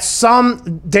that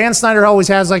Dan Snyder always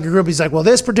has like a group. He's like, well,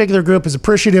 this particular group is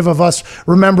appreciative of us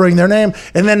remembering their name.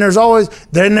 And then there's always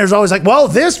like, well,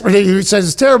 this particular says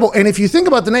it's terrible. And if you think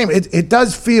about the name, it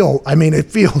does feel,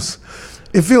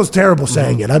 it feels terrible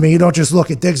saying it. I mean, you don't just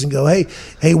look at Diggs and go,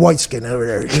 hey, white skin over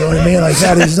there. You know what I mean? Like,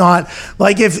 that is not,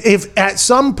 like, if at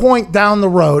some point down the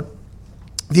road,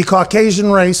 the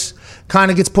Caucasian race kind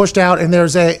of gets pushed out and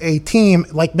there's a team,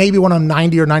 like maybe when I'm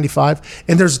 90 or 95,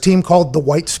 and there's a team called the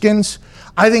White Skins,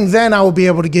 I think then I will be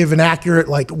able to give an accurate,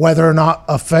 like, whether or not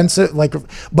offensive, like,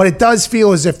 but it does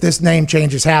feel as if this name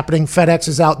change is happening. FedEx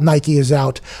is out, Nike is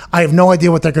out. I have no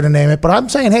idea what they're going to name it, but I'm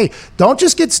saying, hey, don't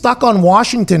just get stuck on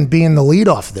Washington being the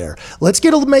leadoff there. Let's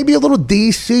get maybe a little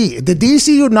DC. The DC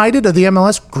United of the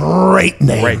MLS, great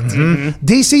name. Great.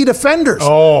 DC Defenders,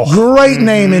 great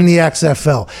name in the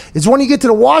XFL. It's when you get to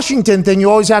the Washington thing, you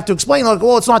always have to explain, like,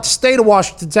 well, it's not the state of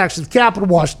Washington, it's actually the capital of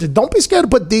Washington. Don't be scared to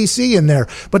put DC in there.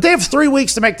 But they have 3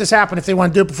 weeks to make this happen if they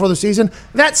want to do it before the season.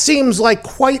 That seems like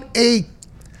quite a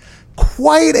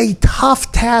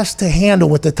tough task to handle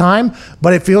with the time,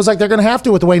 but it feels like they're going to have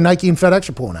to with the way Nike and FedEx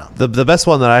are pulling out. The best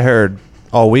one that I heard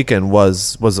all weekend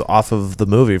was off of the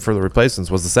movie for the replacements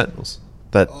was the Sentinels.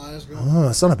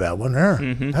 That's not a bad one there.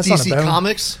 That's not a DC bad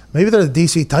Comics. One. Maybe they're the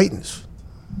DC Titans.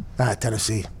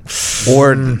 Tennessee.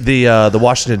 Or the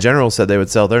Washington Generals said they would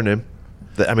sell their name.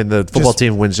 The football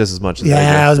team wins just as much as they do.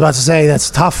 I was about to say that's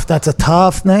tough. That's a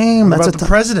tough name. What That's about the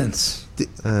presidents?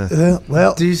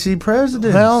 well, DC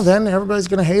presidents. well, then everybody's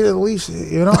going to hate it at least.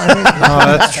 You know,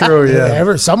 That's true.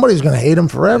 Yeah. Somebody's going to hate him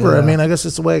forever. I guess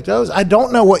it's the way it goes. I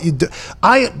don't know what you do.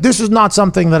 This is not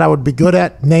something that I would be good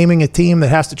at, naming a team that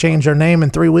has to change their name in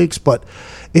 3 weeks, but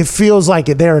it feels like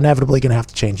they're inevitably going to have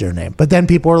to change their name. But then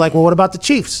people are like, well, what about the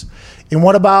Chiefs? And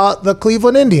what about the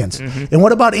Cleveland Indians? And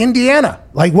what about Indiana?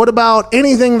 Like, what about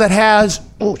anything that has,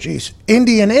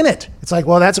 Indian in it? It's like,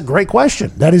 well, that's a great question.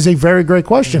 That is a very great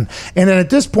question. And then at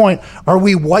this point, are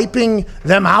we wiping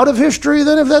them out of history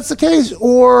then if that's the case?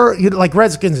 Or, like,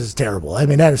 Redskins is terrible.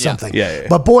 That is something. Yeah.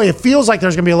 But, boy, it feels like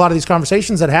there's going to be a lot of these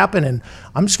conversations that happen, and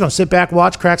I'm just going to sit back,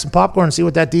 watch, crack some popcorn, and see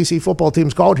what that DC football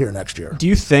team's called here next year. Do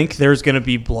you think there's going to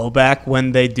be blowback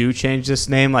when they do change this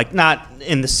name? Like, not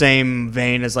in the same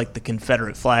vein as, like, the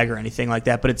Confederate flag or anything like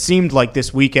that, but it seemed like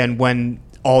this weekend when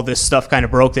all this stuff kind of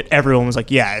broke that everyone was like,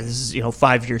 this is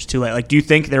 5 years too late. Like, do you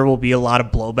think there will be a lot of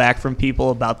blowback from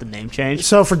people about the name change?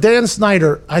 So for Dan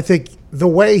Snyder, I think the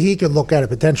way he could look at it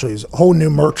potentially is a whole new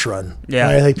merch run.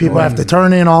 Yeah. Right? Like people have to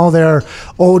turn in all their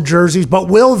old jerseys, but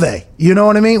will they? You know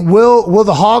what I mean? Will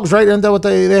the Hogs, right? Isn't that what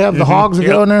they have the Hogs that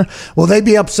go in there? Will they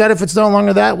be upset if it's no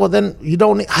longer that? Well, then you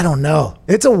don't need, I don't know.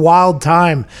 It's a wild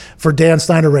time for Dan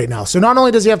Snyder right now. So not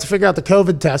only does he have to figure out the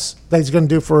COVID tests that he's going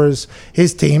to do for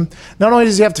his team, not only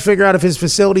does he have to figure out if his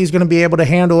facility is going to be able to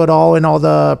handle it all and all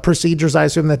the procedures, I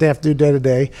assume, that they have to do day to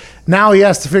day. Now he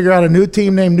has to figure out a new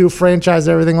team name, new franchise,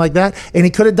 everything like that. And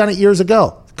he could have done it years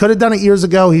ago.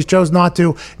 He chose not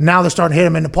to. Now they're starting to hit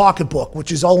him in the pocketbook,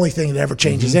 which is the only thing that ever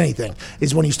changes anything,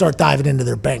 is when you start diving into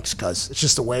their banks, because it's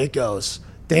just the way it goes.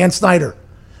 Dan Snyder.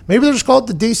 Maybe they're just called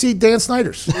the DC Dan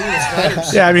Snyders.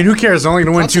 Yeah, who cares? They're only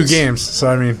going to win 2 games.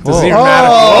 So, does it even matter?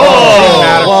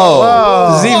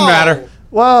 Does it even matter?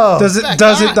 Whoa. Does it,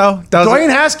 though?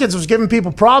 Dwayne Haskins was giving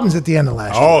people problems at the end of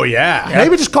last year. Oh, yeah.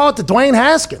 Maybe just call it the Dwayne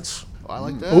Haskins. I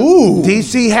like that. Ooh.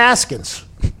 DC Haskins.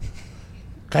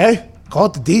 Okay? Call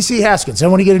it the DC Haskins. And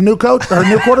when you get a new coach or a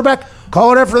new quarterback,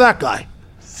 call it after that guy.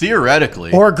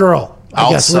 Theoretically. Or a girl. I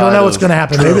guess we don't know what's going to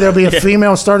happen. Maybe there'll be a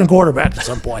female starting quarterback at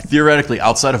some point. Theoretically,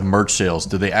 outside of merch sales,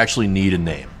 do they actually need a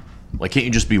name? Like, can't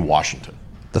you just be Washington?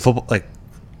 The football, like,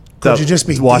 Could you just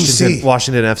be Washington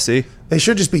DC? FC? They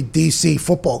should just be DC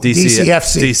football.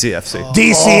 DCFC.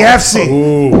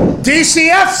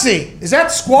 DCFC. Is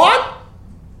that squad?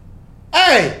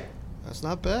 Hey. That's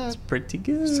not bad. Pretty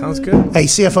good. Sounds good. Hey,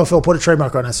 CFO Phil, put a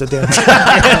trademark on that. So damn.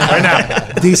 Right now.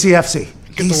 DCFC.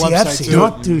 Get the website, too.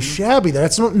 Not too shabby there.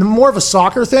 It's more of a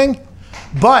soccer thing,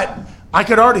 but I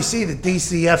could already see the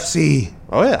DCFC.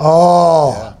 Oh, yeah.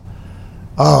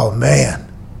 Oh, man.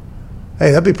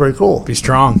 Hey, that'd be pretty cool. Be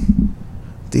strong.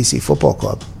 DC Football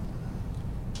Club.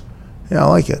 Yeah, I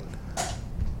like it.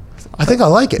 I think I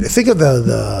like it. Think of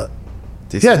the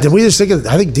yeah, did we just think of,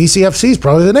 I think DCFC is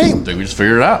probably the name. I think we just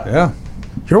figured it out. Yeah.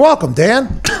 You're welcome,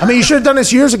 Dan. You should have done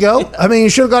this years ago. You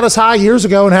should have got us high years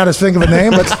ago and had us think of a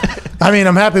name. But,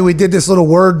 I'm happy we did this little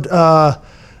word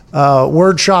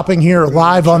shopping here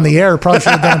live on the air. Probably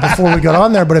should have done it before we got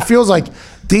on there. But it feels like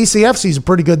DCFC is a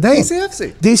pretty good name.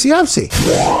 DCFC.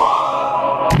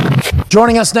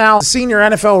 Joining us now, senior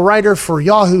NFL writer for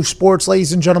Yahoo Sports,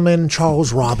 ladies and gentlemen,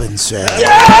 Charles Robinson.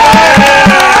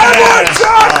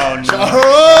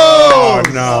 Oh,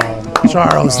 no.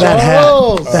 Charles, that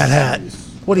hat.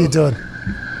 What are you doing?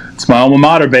 It's my alma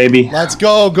mater, baby. Let's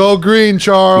go. Go green,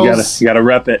 Charles. You gotta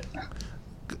rep it.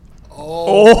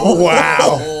 Oh,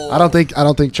 wow. I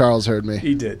don't think Charles heard me.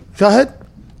 He did. Go ahead.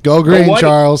 Go green, white.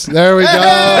 Charles. There we go.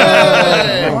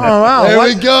 Oh, wow. There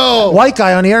we go. White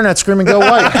guy on the internet screaming, go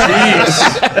white.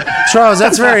 Charles,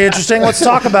 that's very interesting. Let's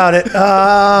talk about it.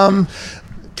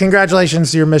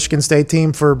 congratulations to your Michigan State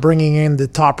team for bringing in the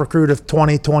top recruit of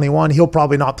 2021. He'll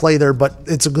probably not play there, but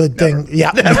it's a good thing.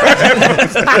 Yeah.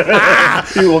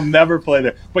 He will never play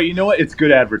there. But you know what? It's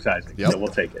good advertising. So we'll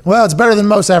take it. Well, it's better than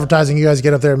most advertising you guys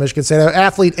get up there at Michigan State.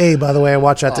 Athlete A, by the way, I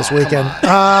watched that this weekend.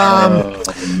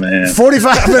 Man.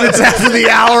 45 minutes after the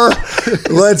hour,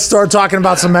 let's start talking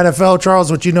about some NFL,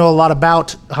 Charles, which you know a lot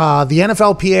about. The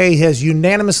NFLPA has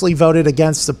unanimously voted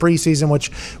against the preseason, which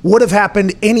would have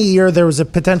happened any year there was a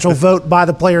potential vote by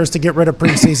the players to get rid of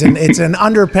preseason. It's an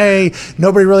underpay.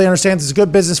 Nobody really understands. It's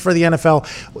good business for the NFL.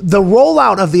 The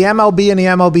rollout of the MLB and the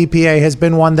MLBPA has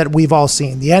been one that we've all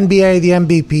seen. The NBA, the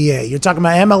MBPA. You're talking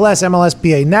about MLS,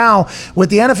 MLSPA. Now, with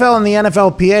the NFL and the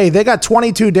NFLPA, they got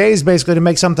 22 days basically to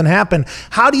make something happen.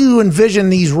 How do you envision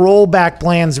these rollback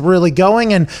plans really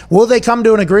going, and will they come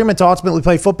to an agreement to ultimately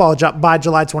play football by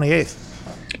July 28th?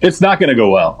 It's not going to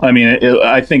go well. I mean,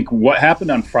 I think what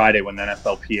happened on Friday when the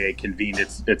NFLPA convened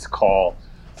its call,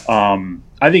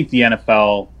 I think the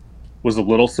NFL was a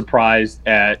little surprised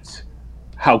at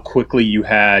how quickly you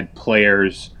had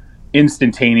players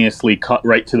instantaneously cut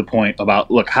right to the point about,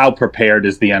 look, how prepared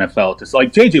is the NFL to,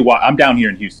 like J.J. Watt. I'm down here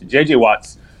in Houston. J.J.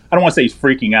 Watt's, I don't want to say he's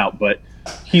freaking out, but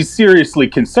he's seriously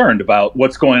concerned about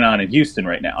what's going on in Houston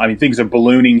right now. I mean, things are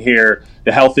ballooning here.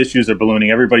 The health issues are ballooning.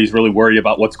 Everybody's really worried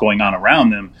about what's going on around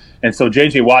them. And so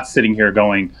J.J. Watt's sitting here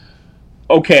going,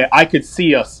 okay, I could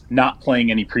see us not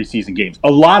playing any preseason games.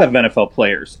 A lot of NFL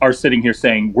players are sitting here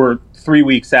saying we're 3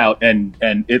 weeks out and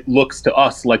it looks to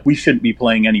us like we shouldn't be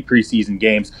playing any preseason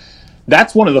games.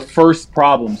 That's one of the first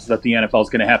problems that the NFL is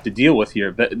going to have to deal with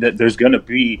here, that there's going to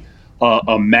be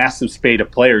a massive spate of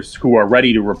players who are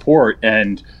ready to report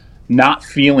and not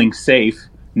feeling safe,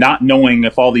 not knowing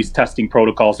if all these testing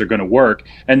protocols are going to work,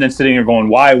 and then sitting there going,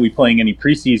 why are we playing any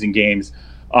preseason games?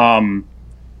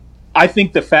 I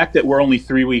think the fact that we're only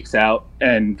 3 weeks out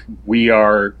and we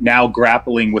are now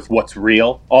grappling with what's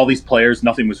real, all these players,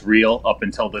 nothing was real up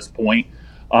until this point,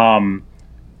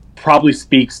 probably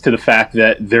speaks to the fact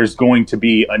that there's going to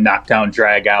be a knockdown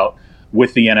drag out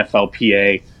with the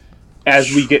NFLPA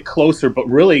as we get closer. But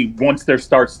really, once there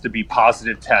starts to be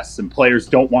positive tests and players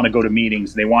don't want to go to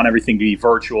meetings, they want everything to be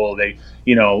virtual.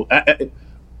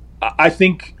 I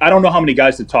think, I don't know how many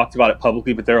guys have talked about it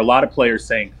publicly, but there are a lot of players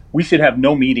saying we should have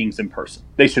no meetings in person.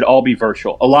 They should all be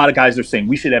virtual. A lot of guys are saying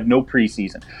we should have no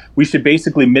preseason. We should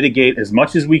basically mitigate as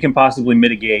much as we can possibly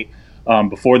mitigate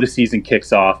before the season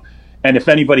kicks off. And if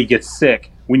anybody gets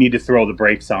sick, we need to throw the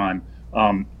brakes on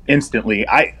instantly.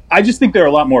 I just think there are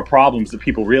a lot more problems that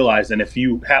people realize. And if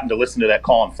you happen to listen to that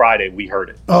call on Friday, we heard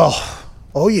it.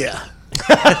 Oh yeah.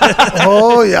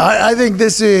 Oh, yeah. I think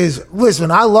this is,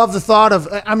 listen, I love the thought of,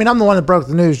 I mean, I'm the one that broke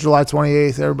the news July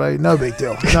 28th, everybody. No big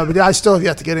deal. No, but I still have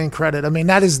yet to get any credit. I mean,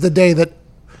 that is the day that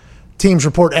teams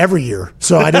report every year.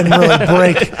 So I didn't really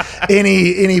break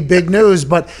any big news.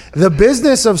 But the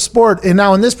business of sport, and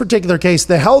now in this particular case,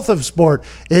 the health of sport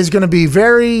is going to be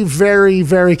very, very,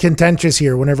 very contentious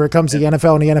here whenever it comes to the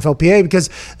NFL and the NFLPA, because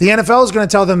the NFL is going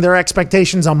to tell them their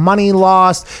expectations on money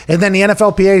lost, and then the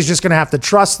NFLPA is just going to have to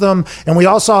trust them. And we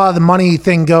all saw how the money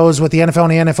thing goes with the NFL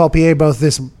and the NFLPA, both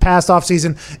this past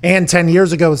offseason and 10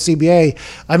 years ago with CBA.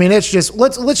 I mean, it's just,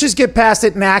 let's just get past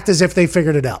it and act as if they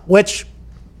figured it out, which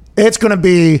it's going to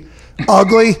be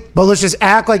ugly, but let's just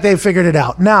act like they figured it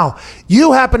out. Now,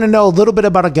 you happen to know a little bit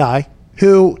about a guy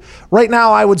who right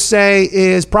now I would say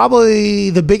is probably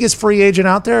the biggest free agent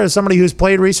out there, as somebody who's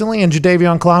played recently, in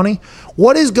Jadeveon Clowney.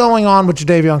 What is going on with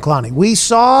Jadeveon Clowney? We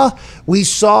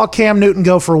saw Cam Newton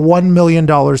go for $1 million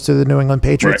to the New England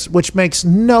Patriots, right, which makes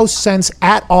no sense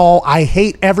at all. I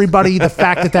hate everybody, the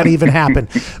fact that even happened.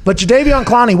 But Jadeveon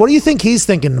Clowney, what do you think he's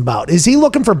thinking about? Is he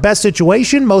looking for best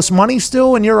situation, most money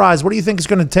still? In your eyes, what do you think it's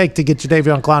going to take to get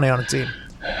Jadeveon Clowney on a team?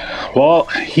 Well,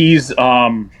 he's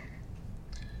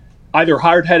either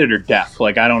hard-headed or deaf.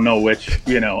 Like, I don't know which,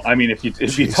 I mean, if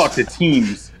you talk to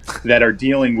teams that are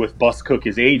dealing with Bus Cook,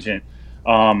 his agent,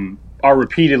 are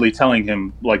repeatedly telling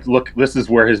him, like, look, this is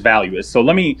where his value is. So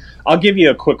I'll give you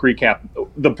a quick recap.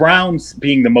 The Browns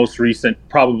being the most recent,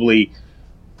 probably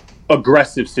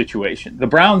aggressive situation. The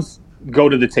Browns go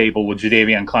to the table with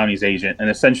Jadeveon Clowney's agent and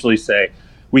essentially say,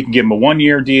 we can give him a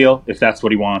 1-year deal if that's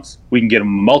what he wants. We can get him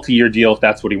a multi-year deal if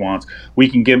that's what he wants. We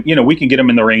can get him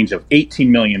in the range of $18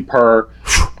 million per,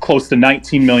 close to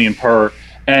 $19 million per,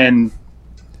 and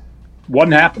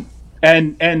wouldn't happen.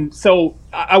 And so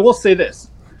I will say this.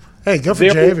 Hey, go for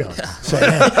Jadeveon.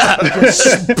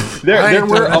 There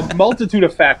were a multitude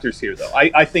of factors here, though.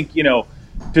 I think,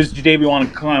 does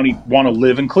Jadeveon Clowney want to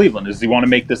live in Cleveland? Does he want to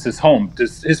make this his home?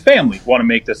 Does his family want to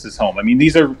make this his home? I mean,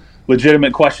 these are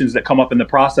legitimate questions that come up in the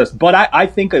process. But I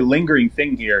think a lingering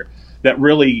thing here that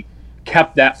really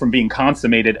kept that from being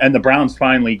consummated, and the Browns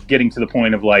finally getting to the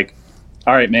point of like,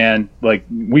 all right, man, like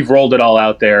we've rolled it all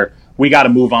out there. We got to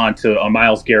move on to a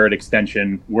Myles Garrett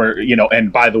extension where,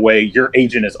 and by the way, your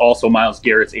agent is also Myles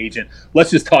Garrett's agent.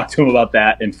 Let's just talk to him about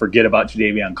that and forget about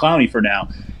Jadeveon Clowney for now.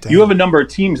 Damn. You have a number of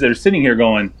teams that are sitting here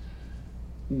going,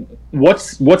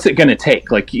 what's it going to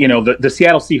take? Like, the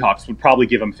Seattle Seahawks would probably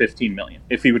give him $15 million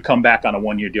if he would come back on a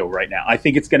 1-year deal right now. I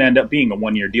think it's going to end up being a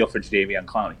 1-year deal for Jadeveon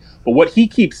Clowney. But what he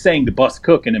keeps saying to Bus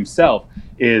Cook and himself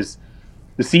is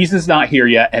the season's not here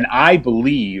yet, and I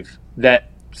believe that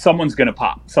someone's going to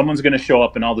pop. Someone's going to show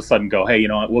up and all of a sudden go, hey, you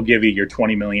know what? We'll give you your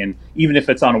 $20 million. Even if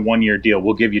it's on a 1-year deal,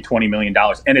 we'll give you $20 million.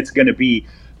 And it's going to be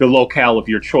the locale of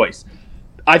your choice.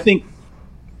 I think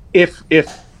if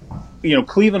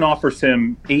Cleveland offers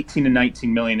him 18 to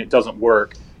 19 million, it doesn't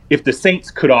work. If the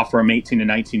Saints could offer him 18 to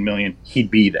 19 million,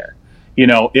 he'd be there.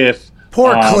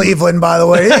 Poor Cleveland, by the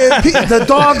way. The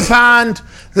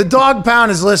dog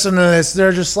pound is listening to this.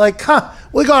 They're just like,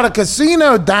 we got a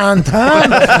casino downtown.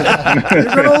 You're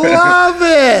going to love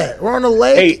it. We're on a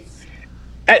lake.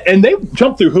 Hey, and they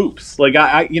jumped through hoops. Like,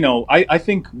 I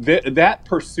think that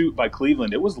pursuit by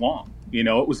Cleveland, it was long.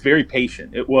 It was very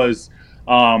patient. It was,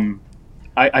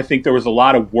 I think there was a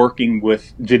lot of working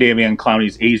with Jadeveon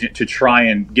Clowney's agent to try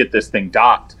and get this thing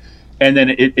docked. And then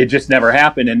it just never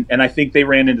happened. And I think they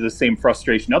ran into the same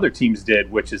frustration other teams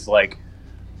did, which is like,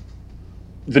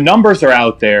 the numbers are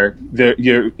out there.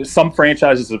 Some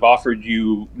franchises have offered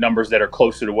you numbers that are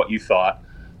closer to what you thought.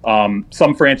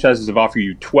 Some franchises have offered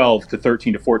you 12 to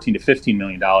 13 to 14 to $15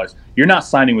 million. You're not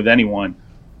signing with anyone.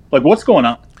 Like, what's going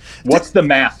on? What's the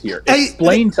math here?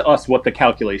 Explain to us what the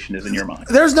calculation is in your mind.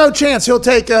 There's no chance he'll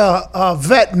take a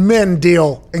vet min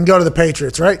deal and go to the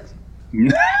Patriots, right?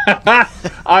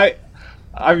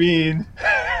 I mean,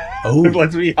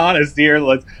 let's be honest here.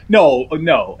 No,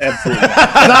 absolutely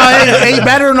not. No, he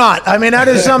better not. I mean, that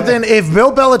is something. If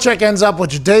Bill Belichick ends up with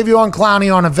Jadeveon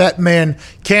Clowney on a vet min,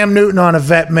 Cam Newton on a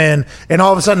vet min, and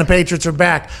all of a sudden the Patriots are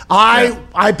back,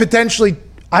 I potentially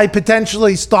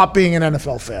stop being an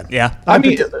NFL fan. Yeah, I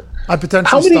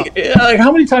potentially stop.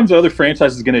 How many times are other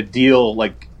franchises going to deal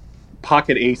like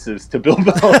pocket aces to Bill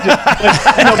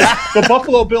Belichick? The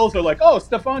Buffalo Bills are like, oh,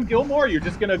 Stephon Gilmore, you're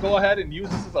just going to go ahead and use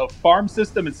this as a farm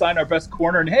system and sign our best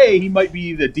corner, and hey, he might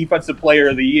be the defensive player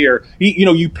of the year.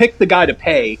 You pick the guy to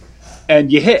pay,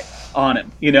 and you hit on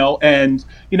him.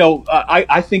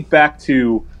 I think back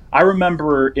to, I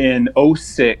remember in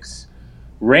 2006,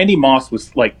 Randy Moss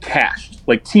was like cashed.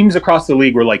 Like, teams across the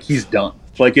league were like, he's done.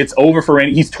 Like, it's over for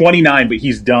Randy. He's 29, but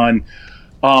he's done.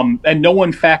 And no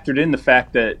one factored in the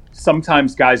fact that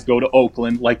sometimes guys go to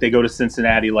Oakland, like they go to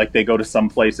Cincinnati, like they go to some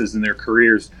places and their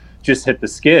careers just hit the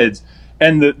skids.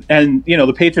 And the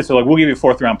Patriots are like, we'll give you a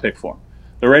 4th-round pick for him.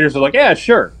 The Raiders are like, yeah,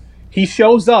 sure. He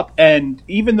shows up, and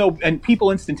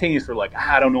people instantaneously were like,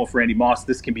 I don't know if Randy Moss,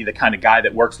 this can be the kind of guy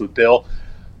that works with Bill.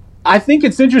 I think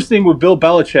it's interesting with Bill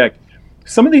Belichick.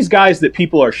 Some of these guys that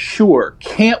people are sure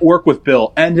can't work with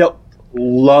Bill end up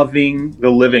loving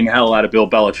the living hell out of Bill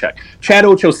Belichick. Chad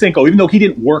Ochocinco, even though he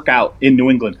didn't work out in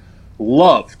New England,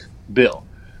 loved Bill.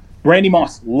 Randy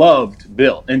Moss loved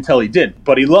Bill until he didn't,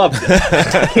 but he loved him.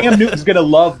 Cam Newton's going to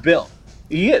love Bill.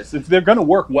 He is. They're going to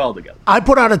work well together. I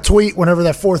put out a tweet whenever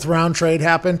that 4th-round trade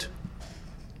happened,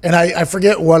 and I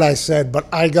forget what I said,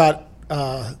 but I got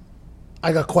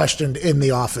questioned in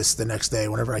the office the next day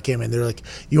whenever I came in. They're like,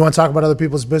 you want to talk about other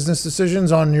people's business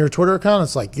decisions on your Twitter account?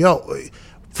 It's like, yo,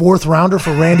 4th rounder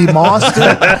for Randy Moss, dude?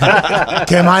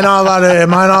 Am I not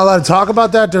allowed to talk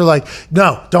about that? They're like,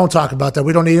 no, don't talk about that.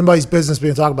 We don't need anybody's business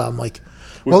being talked about. I'm like,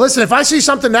 well, listen, if I see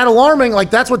something that alarming,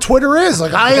 like, that's what Twitter is.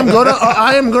 Like, I am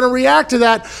gonna react to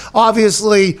that.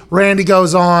 Obviously, Randy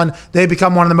goes on. They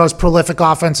become one of the most prolific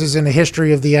offenses in the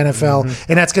history of the NFL,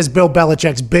 and that's because Bill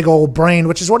Belichick's big old brain,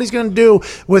 which is what he's going to do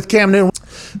with Cam Newton.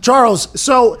 Charles,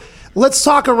 so let's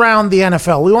talk around the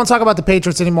NFL. We won't talk about the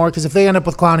Patriots anymore, because if they end up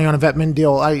with Clowney on a vet min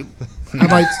deal, I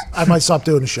might stop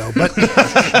doing the show. But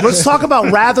let's talk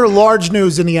about rather large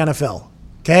news in the NFL.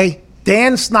 Okay.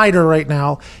 Dan Snyder right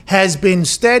now has been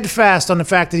steadfast on the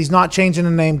fact that he's not changing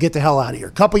the name. Get the hell out of here.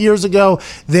 A couple years ago,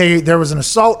 there was an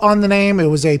assault on the name. It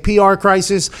was a PR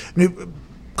crisis.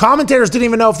 Commentators didn't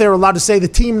even know if they were allowed to say the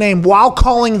team name while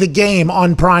calling the game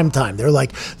on primetime. They're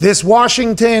like, this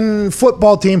Washington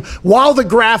football team, while the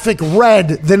graphic read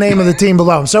the name of the team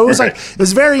below him. So it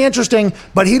was very interesting,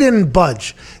 but he didn't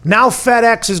budge. Now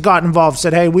FedEx has got involved,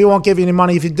 said, hey, we won't give you any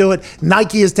money if you do it.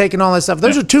 Nike has taken all that stuff.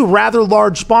 Those are two rather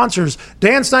large sponsors.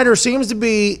 Dan Snyder seems to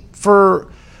be,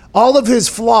 for all of his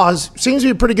flaws, seems to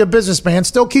be a pretty good businessman,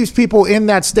 still keeps people in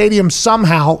that stadium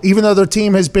somehow, even though their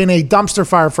team has been a dumpster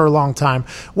fire for a long time.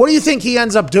 What do you think he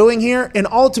ends up doing here? And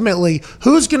ultimately,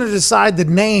 who's going to decide the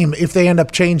name if they end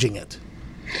up changing it?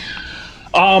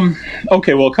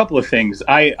 Okay, well, a couple of things.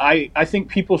 I think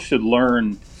people should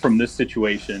learn from this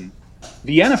situation.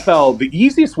 The NFL, the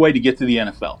easiest way to get to the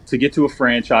NFL, to get to a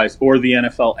franchise or the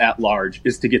NFL at large,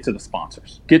 is to get to the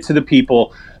sponsors, get to the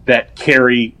people that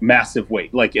carry massive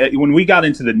weight. Like when we got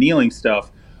into the kneeling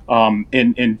stuff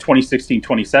in 2016,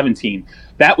 2017,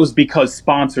 that was because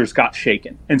sponsors got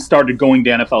shaken and started going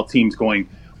to NFL teams going,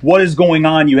 what is going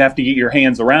on? You have to get your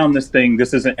hands around this thing.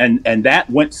 This isn't, and that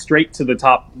went straight to the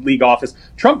top league office.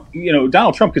 Trump,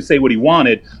 Donald Trump could say what he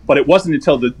wanted, but it wasn't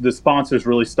until the sponsors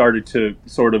really started to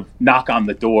sort of knock on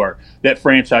the door that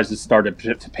franchises started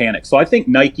to panic. So I think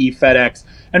Nike, FedEx,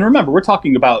 and remember, we're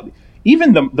talking about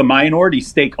even the minority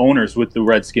stake owners with the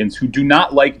Redskins who do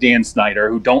not like Dan Snyder,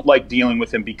 who don't like dealing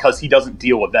with him because he doesn't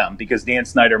deal with them, because Dan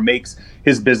Snyder makes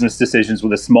his business decisions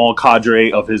with a small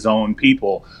cadre of his own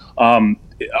people.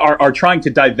 Are trying to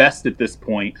divest at this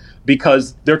point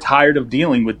because they're tired of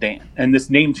dealing with Dan. And this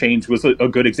name change was a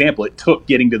good example. It took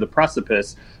getting to the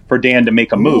precipice for Dan to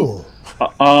make a move.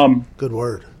 Good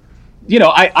word.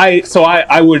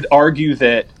 I would argue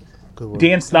that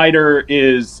Dan Snyder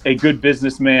is a good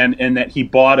businessman and that he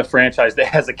bought a franchise that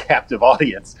has a captive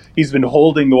audience. He's been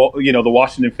holding the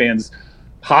Washington fans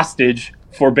hostage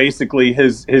for basically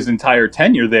his entire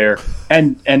tenure there,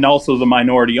 and also the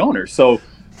minority owners. So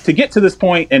to get to this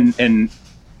point and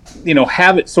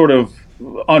have it sort of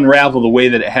unravel the way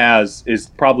that it has is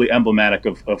probably emblematic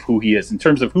of who he is. In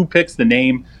terms of who picks the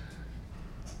name,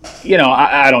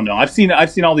 I don't know. I've seen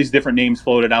all these different names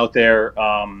floated out there.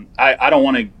 I don't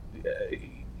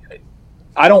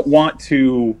want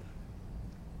to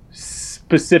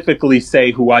specifically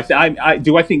say who I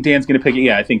think Dan's going to pick it.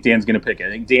 Yeah, I think Dan's going to pick it. I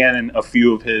think Dan and a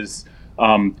few of his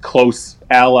close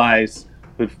allies,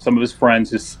 with some of his friends,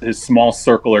 his small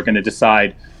circle, are going to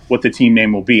decide what the team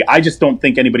name will be. I just don't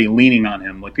think anybody leaning on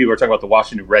him, like people are talking about the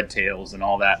Washington Red Tails and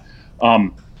all that.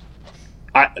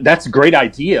 That's a great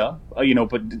idea,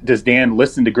 but does Dan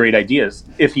listen to great ideas?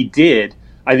 If he did,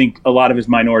 I think a lot of his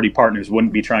minority partners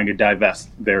wouldn't be trying to divest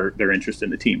their interest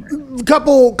in the team right now.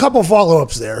 Couple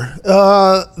follow-ups there.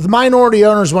 The minority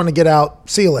owners want to get out.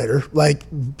 See you later. Like,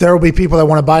 there will be people that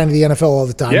want to buy into the NFL all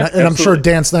the time. Yeah, and I'm sure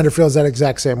Dan Snyder feels that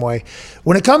exact same way.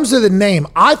 When it comes to the name,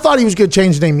 I thought he was going to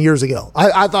change the name years ago.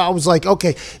 I thought, I was like,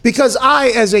 okay, because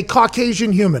as a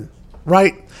Caucasian human,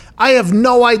 right, I have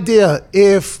no idea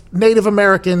if Native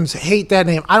Americans hate that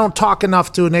name. I don't talk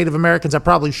enough to Native Americans. I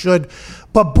probably should.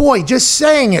 But boy, just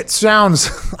saying it sounds,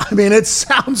 it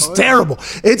sounds terrible.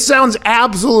 It sounds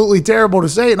absolutely terrible to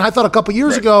say. And I thought a couple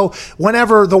years ago,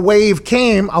 whenever the wave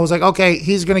came, I was like, okay,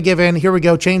 he's going to give in. Here we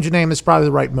go. Change the name is probably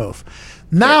the right move.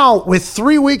 Now, with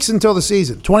 3 weeks until the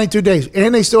season, 22 days,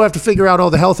 and they still have to figure out all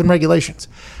the health and regulations,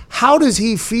 how does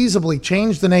he feasibly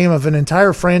change the name of an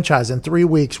entire franchise in 3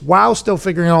 weeks while still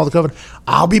figuring out all the COVID?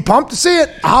 I'll be pumped to see it.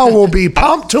 I will be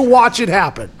pumped to watch it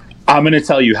happen. I'm going to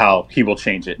tell you how he will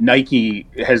change it. Nike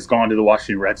has gone to the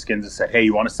Washington Redskins and said, hey,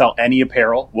 you want to sell any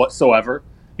apparel whatsoever?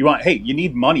 You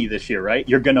need money this year, right?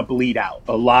 You're going to bleed out.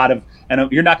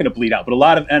 You're not going to bleed out, but a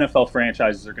lot of NFL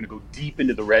franchises are going to go deep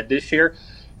into the red this year.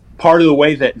 Part of the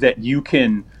way that you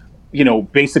can,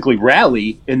 basically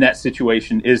rally in that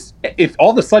situation is if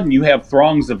all of a sudden you have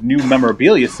throngs of new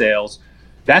memorabilia sales,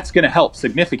 that's going to help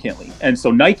significantly. And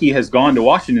so Nike has gone to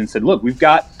Washington and said, look, we've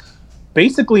got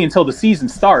basically until the season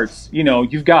starts,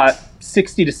 you've got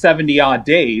 60 to 70 odd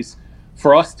days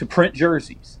for us to print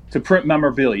jerseys, to print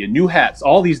memorabilia, new hats,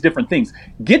 all these different things.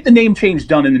 Get the name change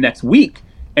done in the next week,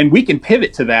 and we can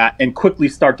pivot to that and quickly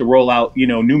start to roll out,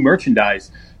 new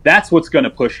merchandise. That's what's going to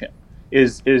push him.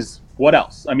 Is what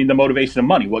else? The motivation of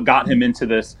money. What got him into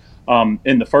this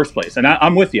in the first place? And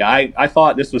I'm with you. I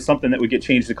thought this was something that would get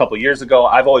changed a couple of years ago.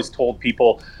 I've always told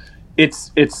people,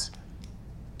 it's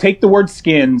take the word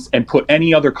skins and put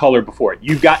any other color before it.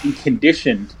 You've gotten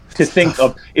conditioned to think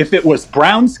of, if it was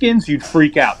brown skins, you'd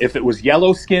freak out. If it was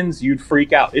yellow skins, you'd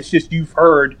freak out. It's just you've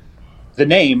heard the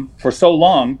name for so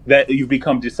long that you've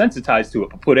become desensitized to it.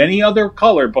 But put any other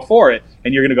color before it,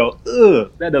 and you're going to go,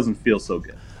 ugh, that doesn't feel so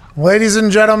good. Ladies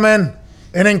and gentlemen,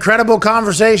 an incredible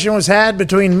conversation was had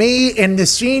between me and the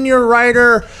senior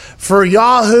writer for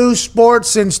Yahoo Sports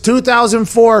since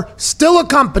 2004, still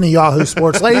accompany Yahoo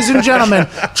Sports. Ladies and gentlemen,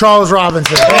 Charles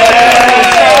Robinson.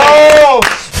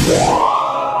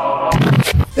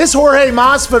 This Jorge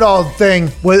Masvidal thing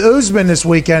with Usman this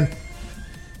weekend,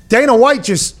 Dana White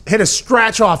just hit a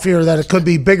scratch off here that it could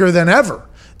be bigger than ever.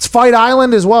 It's Fight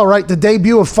Island as well, right? The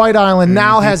debut of Fight Island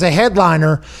now has a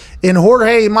headliner in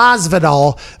Jorge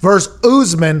Masvidal versus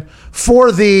Usman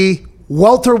for the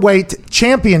welterweight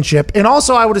championship. And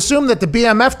also, I would assume that the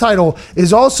BMF title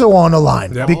is also on the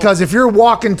line because if you're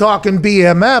talking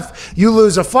BMF, you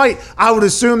lose a fight. I would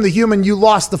assume the human you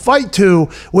lost the fight to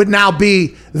would now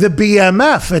be the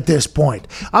BMF at this point.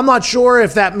 I'm not sure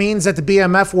if that means that the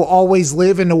BMF will always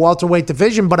live in the welterweight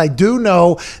division, but I do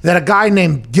know that a guy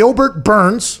named Gilbert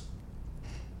Burns,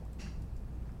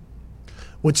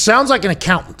 which sounds like an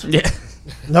accountant. Yeah.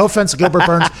 No offense to Gilbert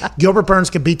Burns. Gilbert Burns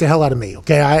could beat the hell out of me.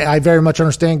 Okay, I very much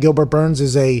understand Gilbert Burns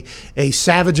is a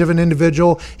savage of an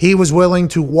individual. He was willing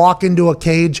to walk into a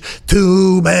cage.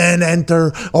 2 men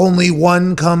enter, only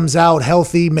 1 comes out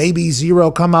healthy, maybe 0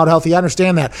 come out healthy. I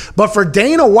understand that. But for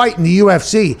Dana White in the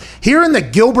UFC, hearing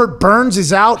that Gilbert Burns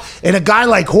is out and a guy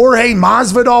like Jorge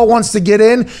Masvidal wants to get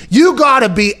in, you got to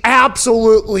be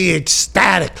absolutely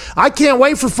ecstatic. I can't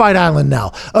wait for Fight Island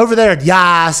now. Over there at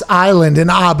Yas Island in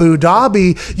Abu Dhabi,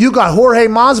 you got Jorge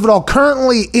Masvidal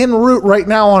currently en route right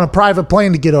now on a private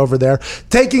plane to get over there,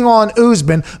 taking on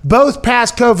Usman. Both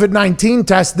passed COVID-19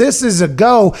 tests. This is a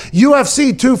go.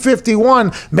 UFC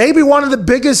 251, maybe one of the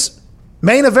biggest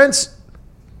main events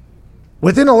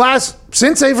within the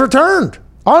since they've returned.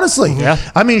 Honestly,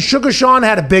 I mean, Sugar Sean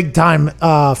had a big time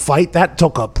fight that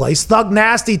took up place. Thug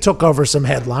Nasty took over some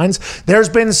headlines. There's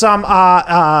been some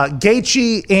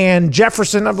Gaethje and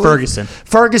Jefferson, I believe.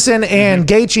 Ferguson and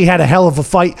Gaethje had a hell of a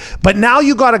fight. But now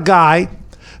you got a guy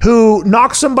who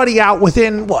knocked somebody out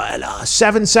within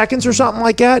 7 seconds or something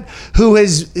like that, who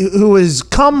has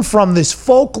come from this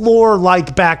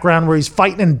folklore-like background where he's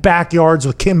fighting in backyards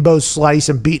with Kimbo Slice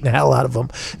and beating the hell out of him.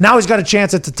 Now he's got a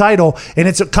chance at the title, and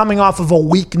it's coming off of a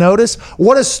week notice.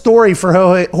 What a story for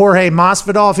Jorge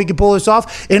Masvidal if he can pull this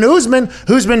off. And Usman,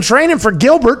 who's been training for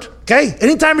Gilbert. Okay,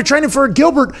 anytime you're training for a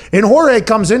Gilbert and Jorge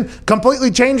comes in,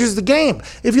 completely changes the game.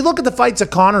 If you look at the fights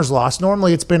that Connor's lost,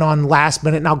 normally it's been on last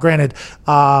minute. Now, granted,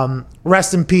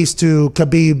 rest in peace to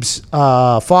Khabib's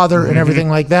father and everything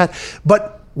like that.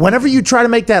 But whenever you try to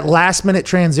make that last minute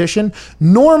transition,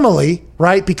 normally,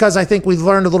 right, because I think we've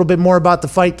learned a little bit more about the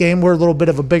fight game, we're a little bit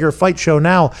of a bigger fight show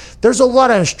now, there's a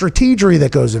lot of strategy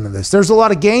that goes into this. There's a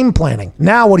lot of game planning.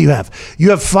 Now what do you have?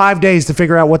 You have 5 days to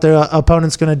figure out what the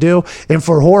opponent's going to do. And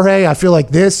for Jorge, I feel like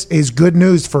this is good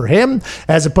news for him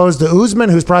as opposed to Usman,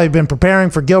 who's probably been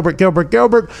preparing for Gilbert.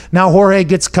 Now Jorge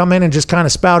gets to come in and just kind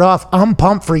of spout off. I'm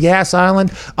pumped for Yas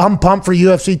Island. I'm pumped for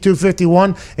UFC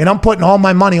 251. And I'm putting all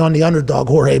my money on the underdog,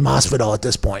 Jorge Masvidal, at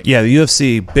this point. Yeah, the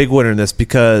UFC, big winner in this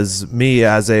because me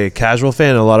as a casual fan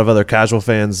and a lot of other casual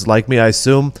fans like me, I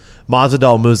assume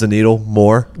Masvidal moves the needle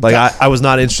more. Like I was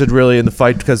not interested really in the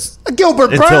fight because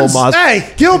Gilbert Burns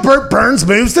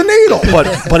moves the needle.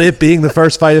 But it being the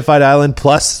first fight at Fight Island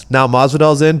plus now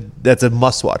Masvidal's in, that's a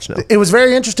must watch now. It was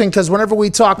very interesting because whenever we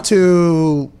talked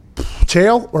to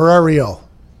Chael or Ariel,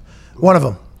 one of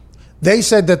them, they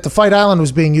said that the Fight Island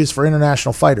was being used for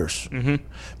international fighters.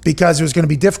 Because it was going to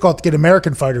be difficult to get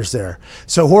American fighters there.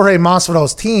 So Jorge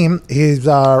Masvidal's team, his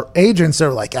agents,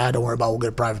 they're like, don't worry about it. We'll get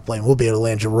a private plane. We'll be able to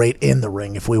land you right in the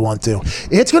ring if we want to.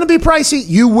 It's going to be pricey.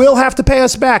 You will have to pay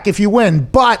us back if you win,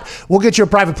 but we'll get you a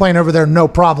private plane over there, no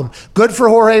problem. Good for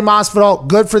Jorge Masvidal.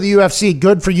 Good for the UFC.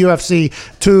 Good for UFC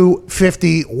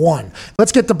 251.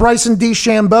 Let's get to Bryson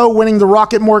DeChambeau winning the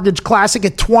Rocket Mortgage Classic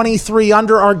at 23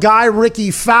 under. Our guy, Ricky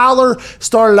Fowler,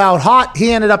 started out hot.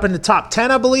 He ended up in the top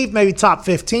 10, I believe, maybe top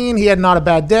 15. He had not a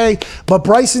bad day, but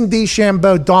Bryson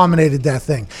DeChambeau dominated that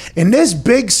thing. And this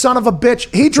big son of a bitch,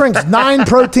 he drinks 9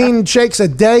 protein shakes a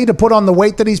day to put on the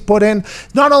weight that he's put in.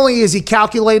 Not only is he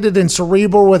calculated and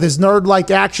cerebral with his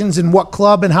nerd-like actions and what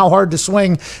club and how hard to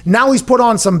swing, now he's put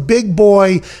on some big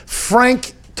boy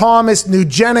Frank Thomas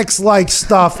Nugenics-like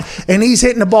stuff, and he's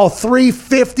hitting the ball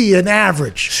 350 an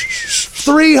average.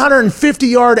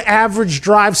 350-yard average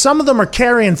drive. Some of them are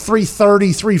carrying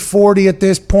 330, 340 at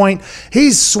this point.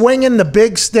 He's swinging the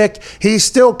big stick. He's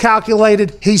still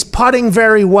calculated. He's putting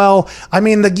very well. I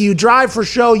mean, you drive for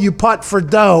show, you putt for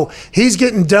dough. He's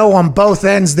getting dough on both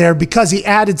ends there because he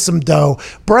added some dough.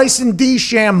 Bryson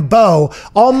DeChambeau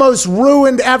almost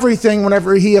ruined everything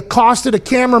whenever he accosted a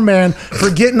cameraman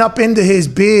for getting up into his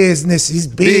business. His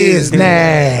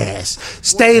business.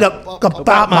 Stayed up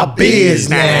about my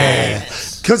business.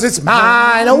 Because it's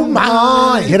mine, oh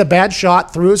mine. He hit a bad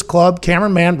shot through his club.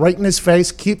 Cameraman right in his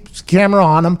face. Keeps camera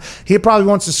on him. He probably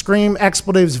wants to scream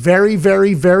expletives very,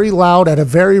 very, very loud at a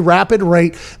very rapid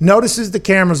rate. Notices the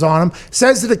cameras on him.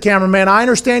 Says to the cameraman, I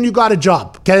understand you got a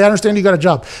job. Okay, I understand you got a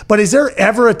job. But is there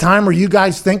ever a time where you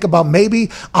guys think about maybe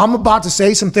I'm about to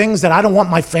say some things that I don't want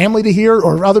my family to hear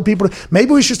or other people to,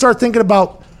 maybe we should start thinking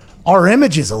about our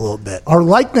images a little bit, our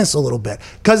likeness a little bit.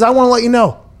 Because I want to let you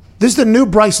know, this is the new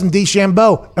Bryson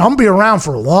DeChambeau. I'm going to be around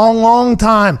for a long, long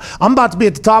time. I'm about to be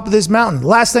at the top of this mountain. The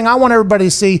last thing I want everybody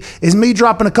to see is me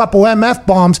dropping a couple MF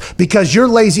bombs because your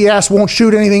lazy ass won't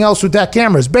shoot anything else with that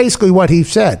camera, is basically what he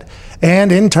said.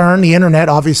 And in turn, the internet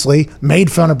obviously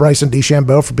made fun of Bryson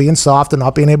DeChambeau for being soft and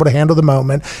not being able to handle the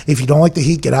moment. If you don't like the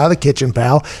heat, get out of the kitchen,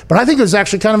 pal. But I think it was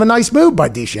actually kind of a nice move by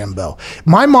DeChambeau.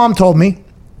 My mom told me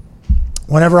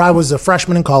whenever I was a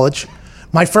freshman in college,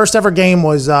 my first ever game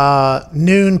was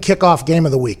noon kickoff game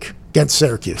of the week against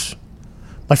Syracuse.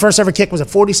 My first ever kick was a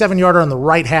 47-yarder on the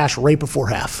right hash right before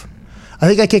half. I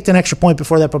think I kicked an extra point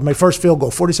before that, but my first field goal,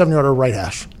 47-yarder right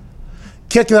hash.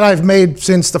 Kick that I've made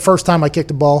since the first time I kicked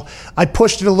the ball. I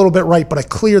pushed it a little bit right, but I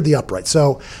cleared the upright.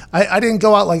 So I didn't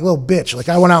go out like a little bitch. Like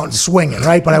I went out and swinging,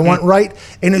 right? But I went right.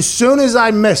 And as soon as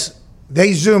I missed,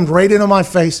 they zoomed right into my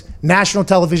face. National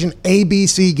television,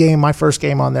 ABC game, my first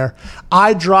game on there.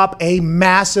 I drop a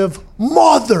massive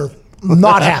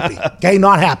not happy. Okay,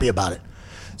 not happy about it.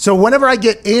 So whenever I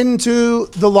get into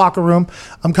the locker room,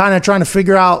 I'm kind of trying to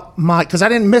figure out because I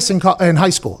didn't miss in high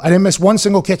school. I didn't miss one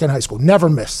single kick in high school, never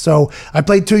missed. So I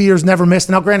played 2 years, never missed.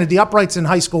 Now, granted, the uprights in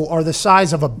high school are the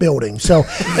size of a building. So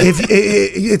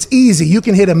it's easy. You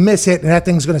can hit a miss hit, and that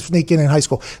thing's going to sneak in high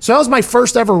school. So that was my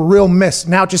first ever real miss.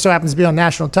 Now it just so happens to be on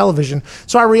national television.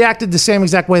 So I reacted the same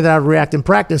exact way that I react in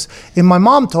practice. And my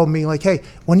mom told me, like, hey,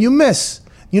 when you miss,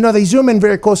 they zoom in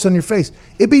very close on your face.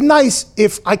 It'd be nice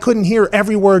if I couldn't hear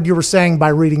every word you were saying by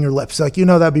reading your lips. Like,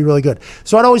 that'd be really good.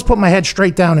 So I'd always put my head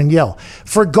straight down and yell.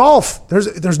 For golf,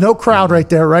 there's no crowd right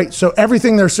there, right? So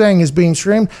everything they're saying is being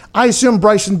streamed. I assume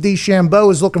Bryson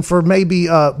DeChambeau is looking for maybe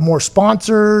more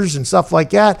sponsors and stuff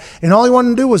like that. And all he wanted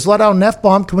to do was let out an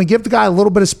F-bomb. Can we give the guy a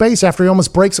little bit of space after he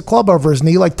almost breaks a club over his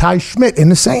knee like Ty Schmidt in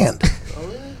the sand?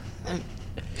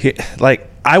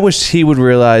 I wish he would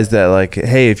realize that, like,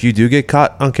 hey, if you do get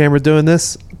caught on camera doing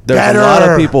this, there's a lot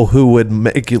of people who would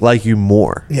make you like you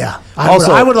more. Yeah.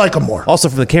 I would like him more. Also,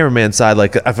 from the cameraman side,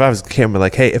 like, if I was a camera,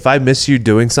 like, hey, if I miss you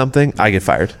doing something, I get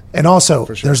fired. And also,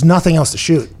 there's nothing else to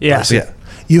shoot. Yeah.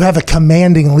 You have a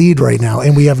commanding lead right now,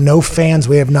 and we have no fans.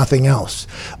 We have nothing else.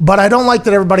 But I don't like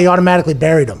that everybody automatically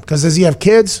buried him. Because does he have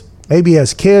kids? Maybe he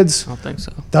has kids. I don't think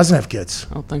so. Doesn't have kids.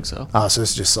 I don't think so. Oh, so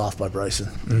it's just soft by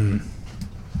Bryson.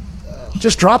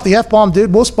 Just drop the F-bomb,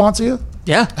 dude. We'll sponsor you.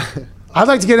 Yeah. I'd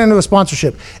like to get into a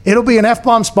sponsorship. It'll be an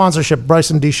F-bomb sponsorship,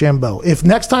 Bryson DeChambeau. If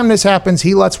next time this happens,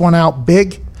 he lets one out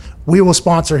big, we will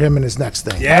sponsor him in his next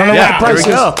thing. Yeah, I don't know what the price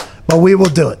there we is, but we will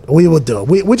do it. We will do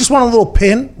it. We just want a little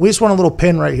pin. We just want a little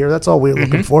pin right here. That's all we're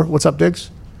looking for. What's up, Diggs?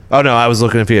 Oh, no, I was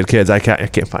looking if he had kids. I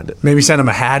can't find it. Maybe send him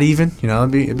a hat even.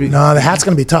 It'd be No, the hat's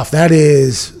going to be tough.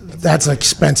 That's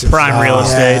expensive. Prime real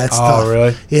estate. Yeah, it's tough.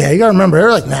 Really? Yeah, you got to remember,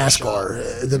 they're like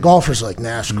NASCAR. The golfers are like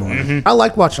NASCAR. I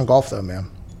like watching golf, though,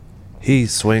 man. He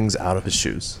swings out of his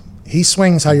shoes. He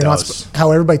swings how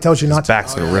how everybody tells you not to. His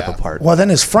back's going to rip apart. Well, then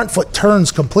his front foot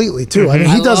turns completely, too. I mean,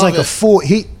 he does like a full...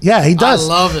 He does.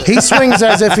 I love it. He swings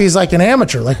as if he's like an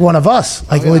amateur, like one of us.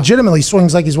 Like, legitimately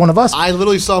swings like he's one of us. I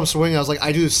literally saw him swing. I was like,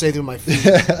 I do the same thing with my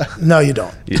feet. No, you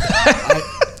don't.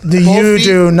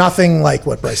 Do nothing like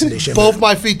what Bryson DeChambeau Both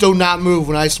my feet do not move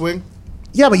when I swing.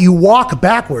 Yeah, but you walk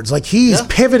backwards. Like, he's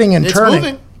pivoting and turning.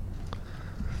 Moving.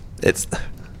 It's...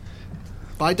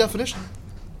 By definition.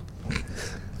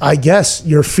 I guess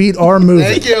your feet are moving.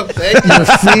 Thank you. Your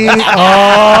feet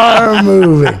are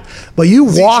moving. But you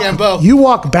Chambeau.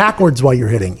 walk backwards while you're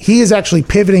hitting. He is actually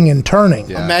pivoting and turning.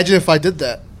 Yeah. Imagine if I did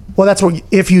that. Well, that's what,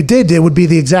 if you did, it would be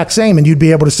the exact same, and you'd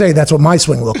be able to say that's what my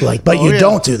swing looked like. But you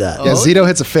don't do that. Yeah, Zito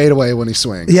hits a fadeaway when he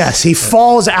swings. Yes, he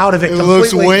falls out of it completely.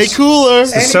 Looks way cooler.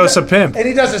 The Sosa pimp. And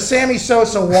he does a Sammy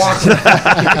Sosa walk.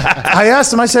 I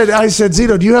asked him, I said,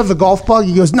 Zito, do you have the golf bug?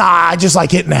 He goes, nah, I just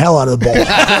like hitting the hell out of the ball.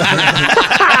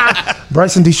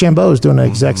 Bryson DeChambeau is doing the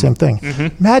exact same thing.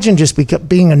 Imagine just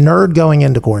being a nerd going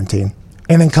into quarantine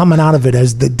and then coming out of it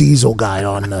as the diesel guy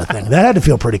on the thing. That had to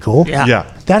feel pretty cool.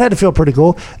 Yeah. That had to feel pretty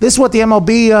cool. This is what the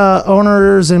MLB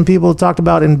owners and people talked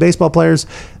about in baseball players.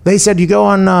 They said you go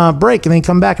on break and then you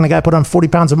come back and the guy put on 40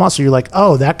 pounds of muscle. You're like,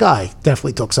 oh, that guy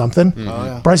definitely took something.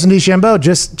 Bryson DeChambeau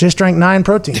just drank 9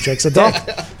 protein shakes a day.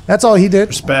 That's all he did.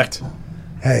 Respect.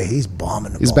 Hey, he's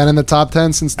bombing the He's ball. been in the top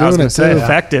 10 since doing it, too.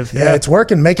 Effective. Yeah, it's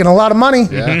working, making a lot of money.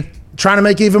 Yeah. Trying to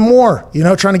make even more.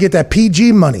 Trying to get that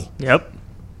PG money. Yep.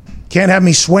 Can't have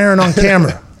me swearing on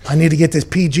camera. I need to get this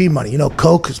PG money.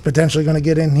 Coke is potentially going to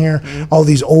get in here. All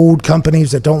these old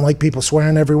companies that don't like people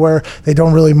swearing everywhere. They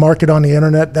don't really market on the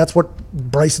internet. That's what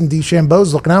Bryson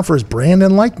DeChambeau's looking out for, his brand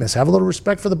and likeness. Have a little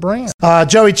respect for the brand.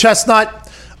 Joey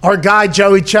Chestnut, our guy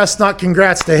Joey Chestnut,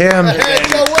 congrats to him. Hey,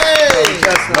 Joey!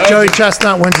 Joey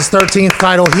Chestnut wins his 13th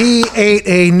title. He ate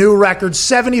a new record,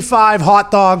 75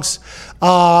 hot dogs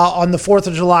on the 4th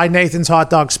of July. Nathan's Hot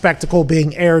Dog Spectacle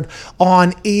being aired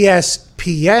on ESPN.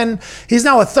 He's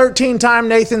now a 13-time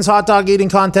Nathan's Hot Dog Eating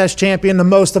Contest champion, the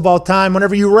most of all time.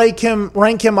 Whenever you rank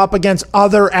him up against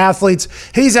other athletes,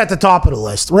 he's at the top of the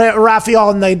list.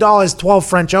 Rafael Nadal has 12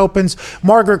 French Opens.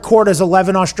 Margaret Court has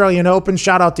 11 Australian Opens.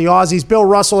 Shout out the Aussies. Bill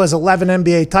Russell has 11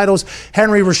 NBA titles.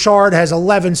 Henry Richard has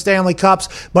 11 Stanley Cups.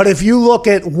 But if you look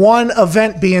at one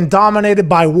event being dominated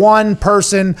by one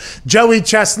person, Joey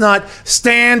Chestnut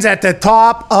stands at the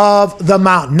top of the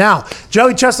mountain. Now,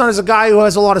 Joey Chestnut is a guy who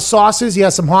has a lot of sauces. He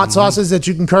has some hot sauces that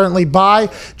you can currently buy.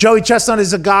 Joey Chestnut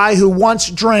is a guy who once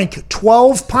drank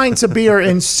 12 pints of beer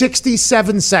in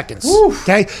 67 seconds.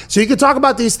 Okay? So you could talk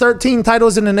about these 13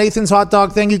 titles in the Nathan's Hot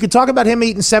Dog thing. You could talk about him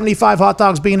eating 75 hot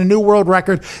dogs being a new world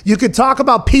record. You could talk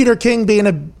about Peter King being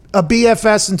a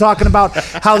BFS and talking about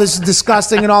how this is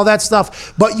disgusting and all that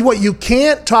stuff. But what you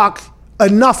can't talk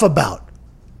enough about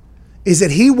is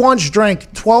that he once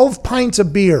drank 12 pints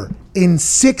of beer in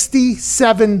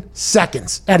 67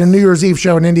 seconds at a New Year's Eve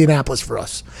show in Indianapolis for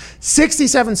us.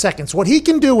 67 seconds. What he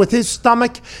can do with his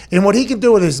stomach and what he can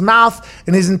do with his mouth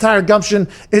and his entire gumption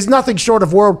is nothing short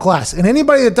of world class. And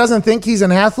anybody that doesn't think he's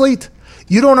an athlete,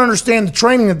 you don't understand the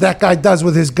training that guy does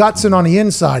with his guts and on the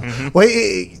inside. Well,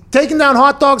 taking down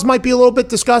hot dogs might be a little bit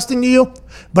disgusting to you,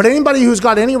 but anybody who's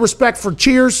got any respect for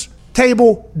cheers,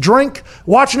 table, drink,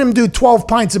 watching him do 12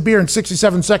 pints of beer in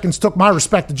 67 seconds took my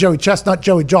respect to Joey Chestnut,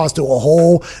 Joey Jaws, to a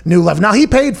whole new level. Now, he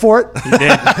paid for it. He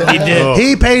did. He did.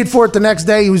 He paid for it the next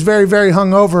day. He was very, very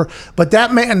hungover. But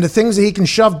that man, the things that he can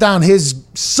shove down his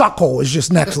suckhole is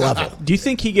just next level. Do you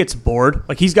think he gets bored?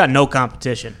 Like, he's got no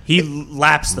competition. He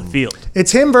laps the field.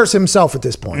 It's him versus himself at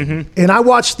this point. And I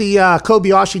watched the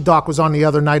Kobayashi doc was on the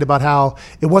other night about how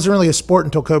it wasn't really a sport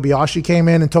until Kobayashi came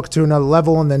in and took it to another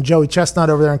level. And then Joey Chestnut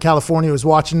over there in California was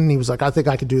watching, and he was like, I think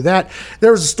I could do that.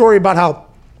 There was a story about how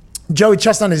Joey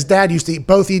Chestnut and his dad used to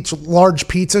both eat large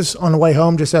pizzas on the way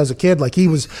home just as a kid. Like, he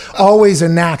was always a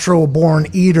natural born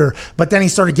eater, but then he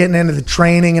started getting into the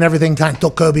training and everything, kind of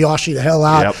took Kobayashi the hell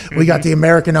out. We got the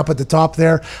American up at the top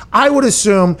there. I would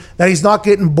assume that he's not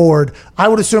getting bored. I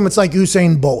would assume it's like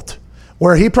Usain Bolt,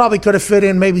 where he probably could have fit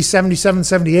in maybe 77,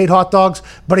 78 hot dogs,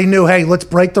 but he knew, hey, let's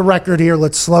break the record here.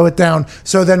 Let's slow it down.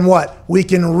 So then what? We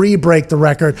can re-break the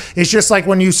record. It's just like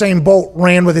when Usain Bolt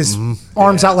ran with his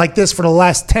arms out like this for the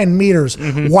last 10 meters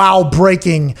while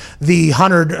breaking the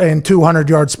 100 and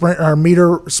 200-yard sprint or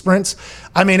meter sprints.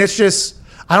 I mean, it's just,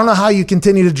 I don't know how you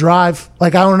continue to drive.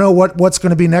 Like, I don't know what's going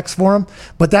to be next for him,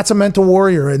 but that's a mental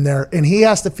warrior in there, and he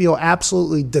has to feel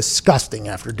absolutely disgusting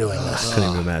after doing this. Couldn't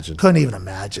even imagine. Couldn't even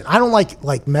imagine. I don't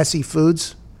like messy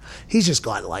foods. He's just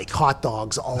got like hot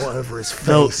dogs all over his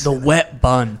face. The wet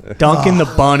bun, dunking the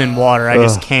bun in water. I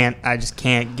just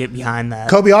can't get behind that.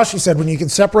 Kobayashi said when you can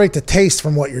separate the taste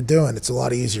from what you're doing, it's a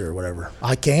lot easier or whatever.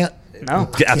 I can't.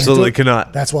 No, absolutely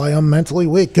cannot. That's why I'm mentally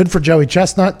weak. Good for Joey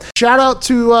Chestnut. Shout out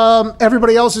to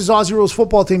everybody else's Aussie Rules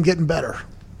football team getting better.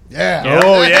 Yeah.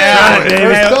 Oh,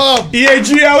 yeah.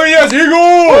 E-A-G-L-E-S,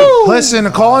 Eagle.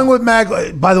 Listen, Collingwood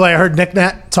Mag. By the way, I heard Nick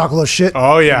Nat talk a little shit.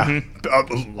 Oh, yeah.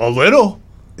 A little.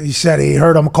 He said he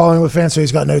heard I'm a Collingwood fan, so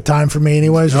he's got no time for me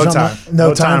anyways. No time.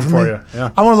 No time for you.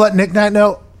 Yeah. I want to let Nick Nat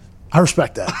know I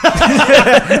respect that.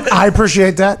 I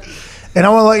appreciate that. And I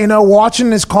want to let you know, watching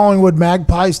this Collingwood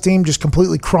Magpies team just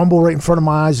completely crumble right in front of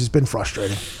my eyes has been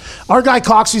frustrating. Our guy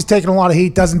Coxey's taking a lot of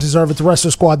heat, doesn't deserve it. The rest of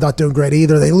the squad not doing great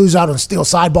either. They lose out on Steel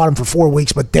side bottom for 4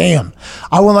 weeks, but damn.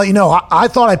 I want to let you know, I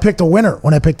thought I picked a winner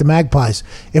when I picked the Magpies,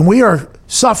 and we are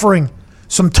suffering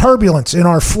some turbulence in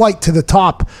our flight to the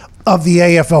top of the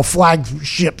AFL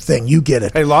flagship thing. You get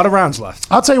it. Hey, a lot of rounds left.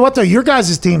 I'll tell you what, though, your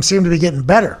guys' team seem to be getting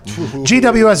better.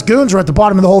 GWS Goons are at the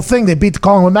bottom of the whole thing. They beat the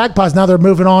Collingwood Magpies. Now they're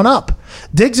moving on up.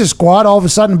 Diggs' squad, all of a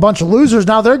sudden, a bunch of losers.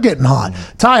 Now they're getting hot.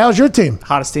 Ty, how's your team?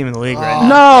 Hottest team in the league right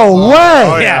now. No way.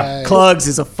 Oh, Yeah, Cluggs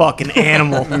is a fucking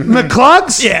animal.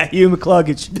 McClugs? Yeah, you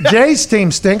McCluggage. Jay's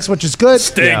team stinks, which is good.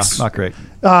 Stinks. Not great.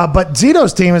 But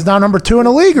Zito's team is now number 2 in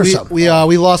the league or something.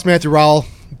 We lost Matthew Rowell.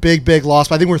 Big loss,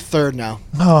 but I think we're third now.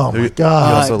 Oh, my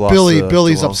God. also lost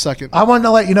Billy's to up second. I wanted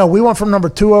to let you know, we went from number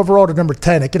 2 overall to number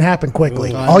 10. It can happen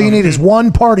quickly. All you need is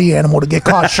one party animal to get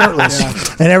caught shirtless,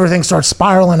 and everything starts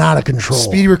spiraling out of control.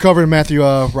 Speedy recovery to Matthew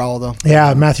Rowell, though.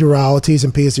 Yeah, Matthew Rowell, T's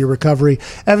and P's recovery.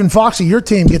 Evan Foxy, your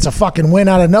team gets a fucking win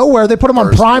out of nowhere. They put him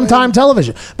on primetime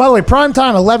television. By the way,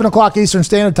 primetime, 11 o'clock Eastern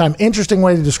Standard Time. Interesting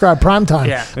way to describe primetime.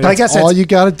 Yeah. But I guess all you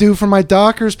got to do for my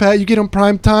Dockers, Pat. You get them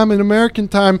prime time and American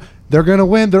time. They're going to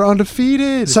win. They're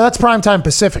undefeated. So that's primetime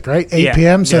Pacific, right? 8 Yeah.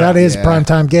 p.m. So Yeah. that is Yeah.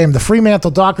 primetime game. The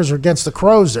Fremantle Dockers are against the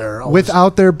Crows there.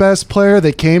 Without their best player,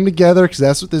 they came together because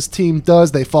that's what this team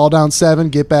does. They fall down 7,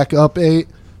 get back up 8.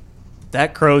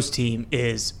 That Crows team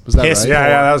is Was that piss right? poor.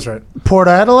 Yeah, that was right. Port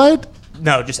Adelaide?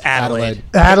 No, just Adelaide.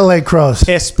 Adelaide Crows.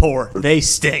 Piss poor. They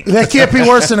stink. That can't be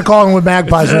worse than the Collingwood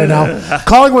Magpies right now.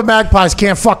 Collingwood Magpies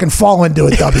can't fucking fall into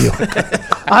a W.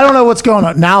 I don't know what's going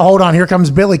on. Now, hold on. Here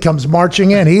comes Billy, comes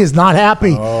marching in. He is not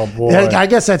happy. Oh, boy. I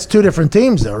guess that's 2 different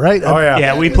teams, though, right? Oh, yeah.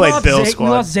 Yeah, we We played lost Bill's We squad.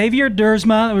 lost Xavier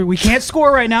Dersma. We can't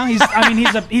score right now.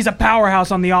 He's a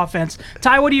powerhouse on the offense.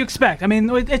 Ty, what do you expect? I mean,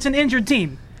 it's an injured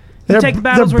team. You They're, take the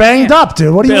they're battles where you banged can. up,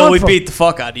 dude. What do you Bill, want we from beat the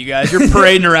fuck out of you guys. You're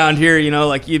parading around here,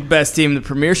 like you best team in the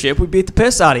Premiership. We beat the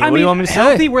piss out of you. I What mean, do you want me to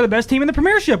healthy, say? we're the best team in the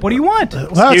Premiership. What do you want?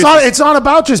 Well, it's not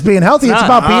about just being healthy. It's It's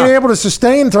about not. being able to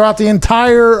sustain throughout the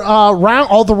entire round,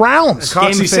 all the rounds. Game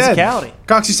of Coxie said, physicality.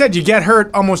 Coxie said you get hurt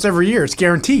almost every year. It's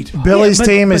guaranteed. Billy's Yeah,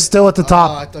 team is still at the I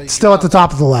top. thought you Still at the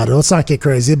top of the ladder. Let's not get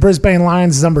crazy. The Brisbane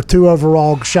Lions is number 2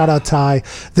 overall. Shout out Ty.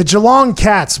 The Geelong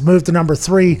Cats moved to number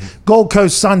 3. Gold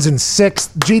Coast Suns in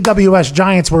 6th. GWS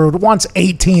Giants were once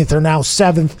 18th, are now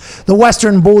 7th. The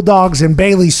Western Bulldogs and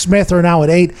Bailey Smith are now at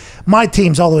 8. My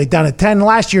team's all the way down at 10.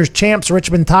 Last year's champs,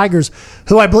 Richmond Tigers,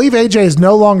 who I believe AJ is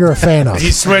no longer a fan of.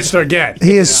 He switched again.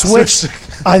 He has switched.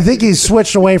 I think he's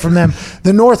switched away from them.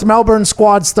 The North Melbourne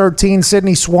squad's 13,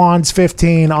 Sydney Swans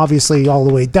 15, obviously all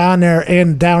the way down there.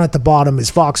 And down at the bottom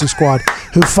is Foxy squad,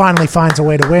 who finally finds a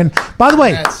way to win. By the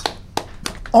way,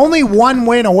 only 1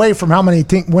 win away from how many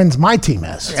wins my team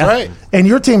has. That's right. And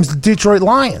your team's the Detroit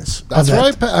Lions. That's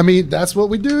right. I mean, that's what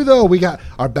we do, though. We got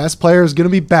our best player is going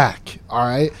to be back. All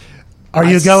right. Are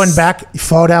you going back? You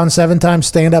fall down 7 times,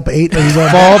 stand up 8? Or you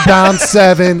going Fall down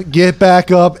 7, get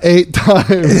back up 8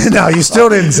 times. No, you still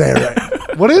didn't say it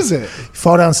right. What is it? You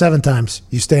fall down 7 times,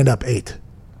 you stand up 8.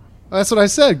 That's what I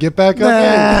said. Get back up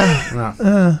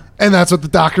 8. And that's what the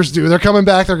Dockers do. They're coming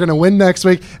back. They're going to win next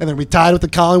week, and they're going to be tied with the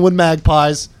Collingwood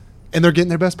Magpies, and they're getting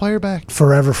their best player back.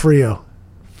 Forever Frio.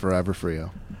 Forever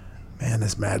Frio. Man,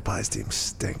 this Magpies team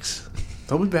stinks.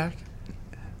 They'll be back.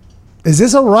 Is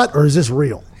this a rut or is this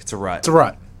real? It's a rut. It's a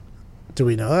rut. Do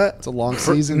we know that? It's a long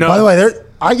season. No. By the way,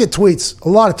 I get tweets, a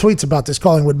lot of tweets about this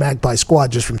Collingwood Magpie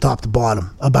squad just from top to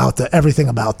bottom, about everything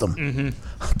about them.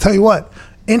 I'll tell you what,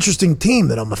 interesting team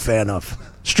that I'm a fan of.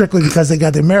 Strictly because they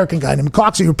got the American guy named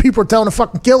Coxie, who people are telling to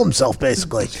fucking kill himself,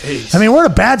 basically. I mean, we're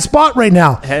in a bad spot right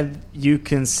now. Have you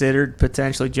considered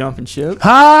potentially jumping ship?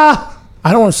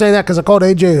 I don't want to say that because I called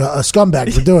AJ a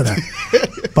scumbag for doing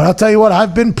that. But I'll tell you what,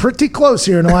 I've been pretty close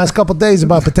here in the last couple of days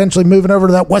about potentially moving over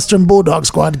to that Western Bulldog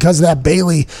squad because of that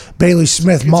Bailey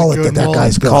Smith mullet good that mullet.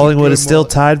 guy's got. Collingwood is still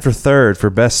tied for 3rd for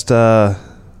best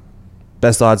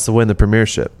odds to win the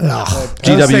Premiership. Ugh.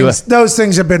 GWS. Those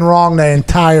things have been wrong the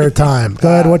entire time. Go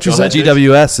ahead, what you said?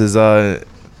 GWS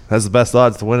has the best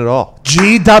odds to win it all.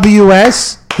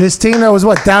 GWS? This team that was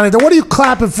down there? What are you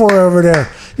clapping for over there?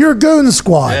 You're a goon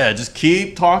squad. Yeah, just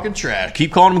keep talking trash.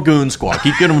 Keep calling them Goon Squad.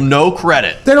 Keep giving them no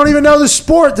credit. They don't even know the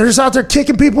sport. They're just out there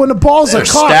kicking people in the balls They're like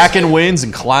cocks. stacking wins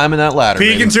and climbing that ladder.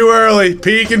 Peaking baby. too early.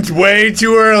 Peaking way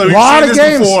too early. A We've lot seen of this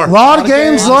games. before. Lot of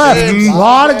games left. A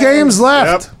lot of games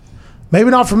left. Yep. Maybe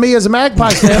not for me as a Magpie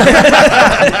fan.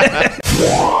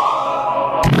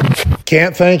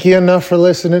 Can't thank you enough for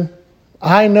listening.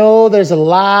 I know there's a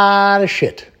lot of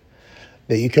shit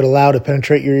that you could allow to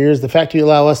penetrate your ears. The fact you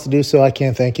allow us to do so, I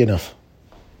can't thank you enough.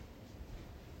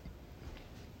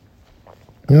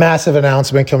 Massive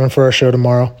announcement coming for our show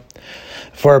tomorrow,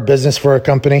 for our business, for our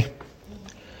company.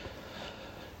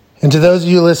 And to those of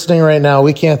you listening right now,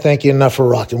 we can't thank you enough for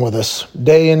rocking with us.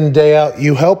 Day in and day out,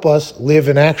 you help us live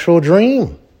an actual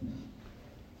dream.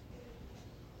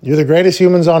 You're the greatest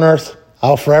humans on earth.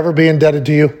 I'll forever be indebted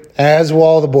to you, as will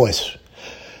all the boys.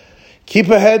 Keep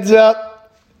a heads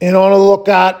up and on the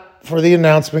lookout for the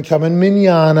announcement coming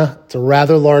manana. It's a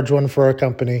rather large one for our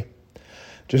company.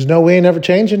 Just know we ain't ever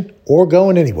changing or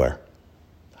going anywhere.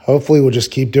 Hopefully we'll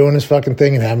just keep doing this fucking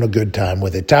thing and having a good time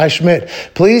with it. Ty Schmidt,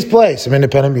 please play some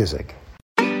independent music.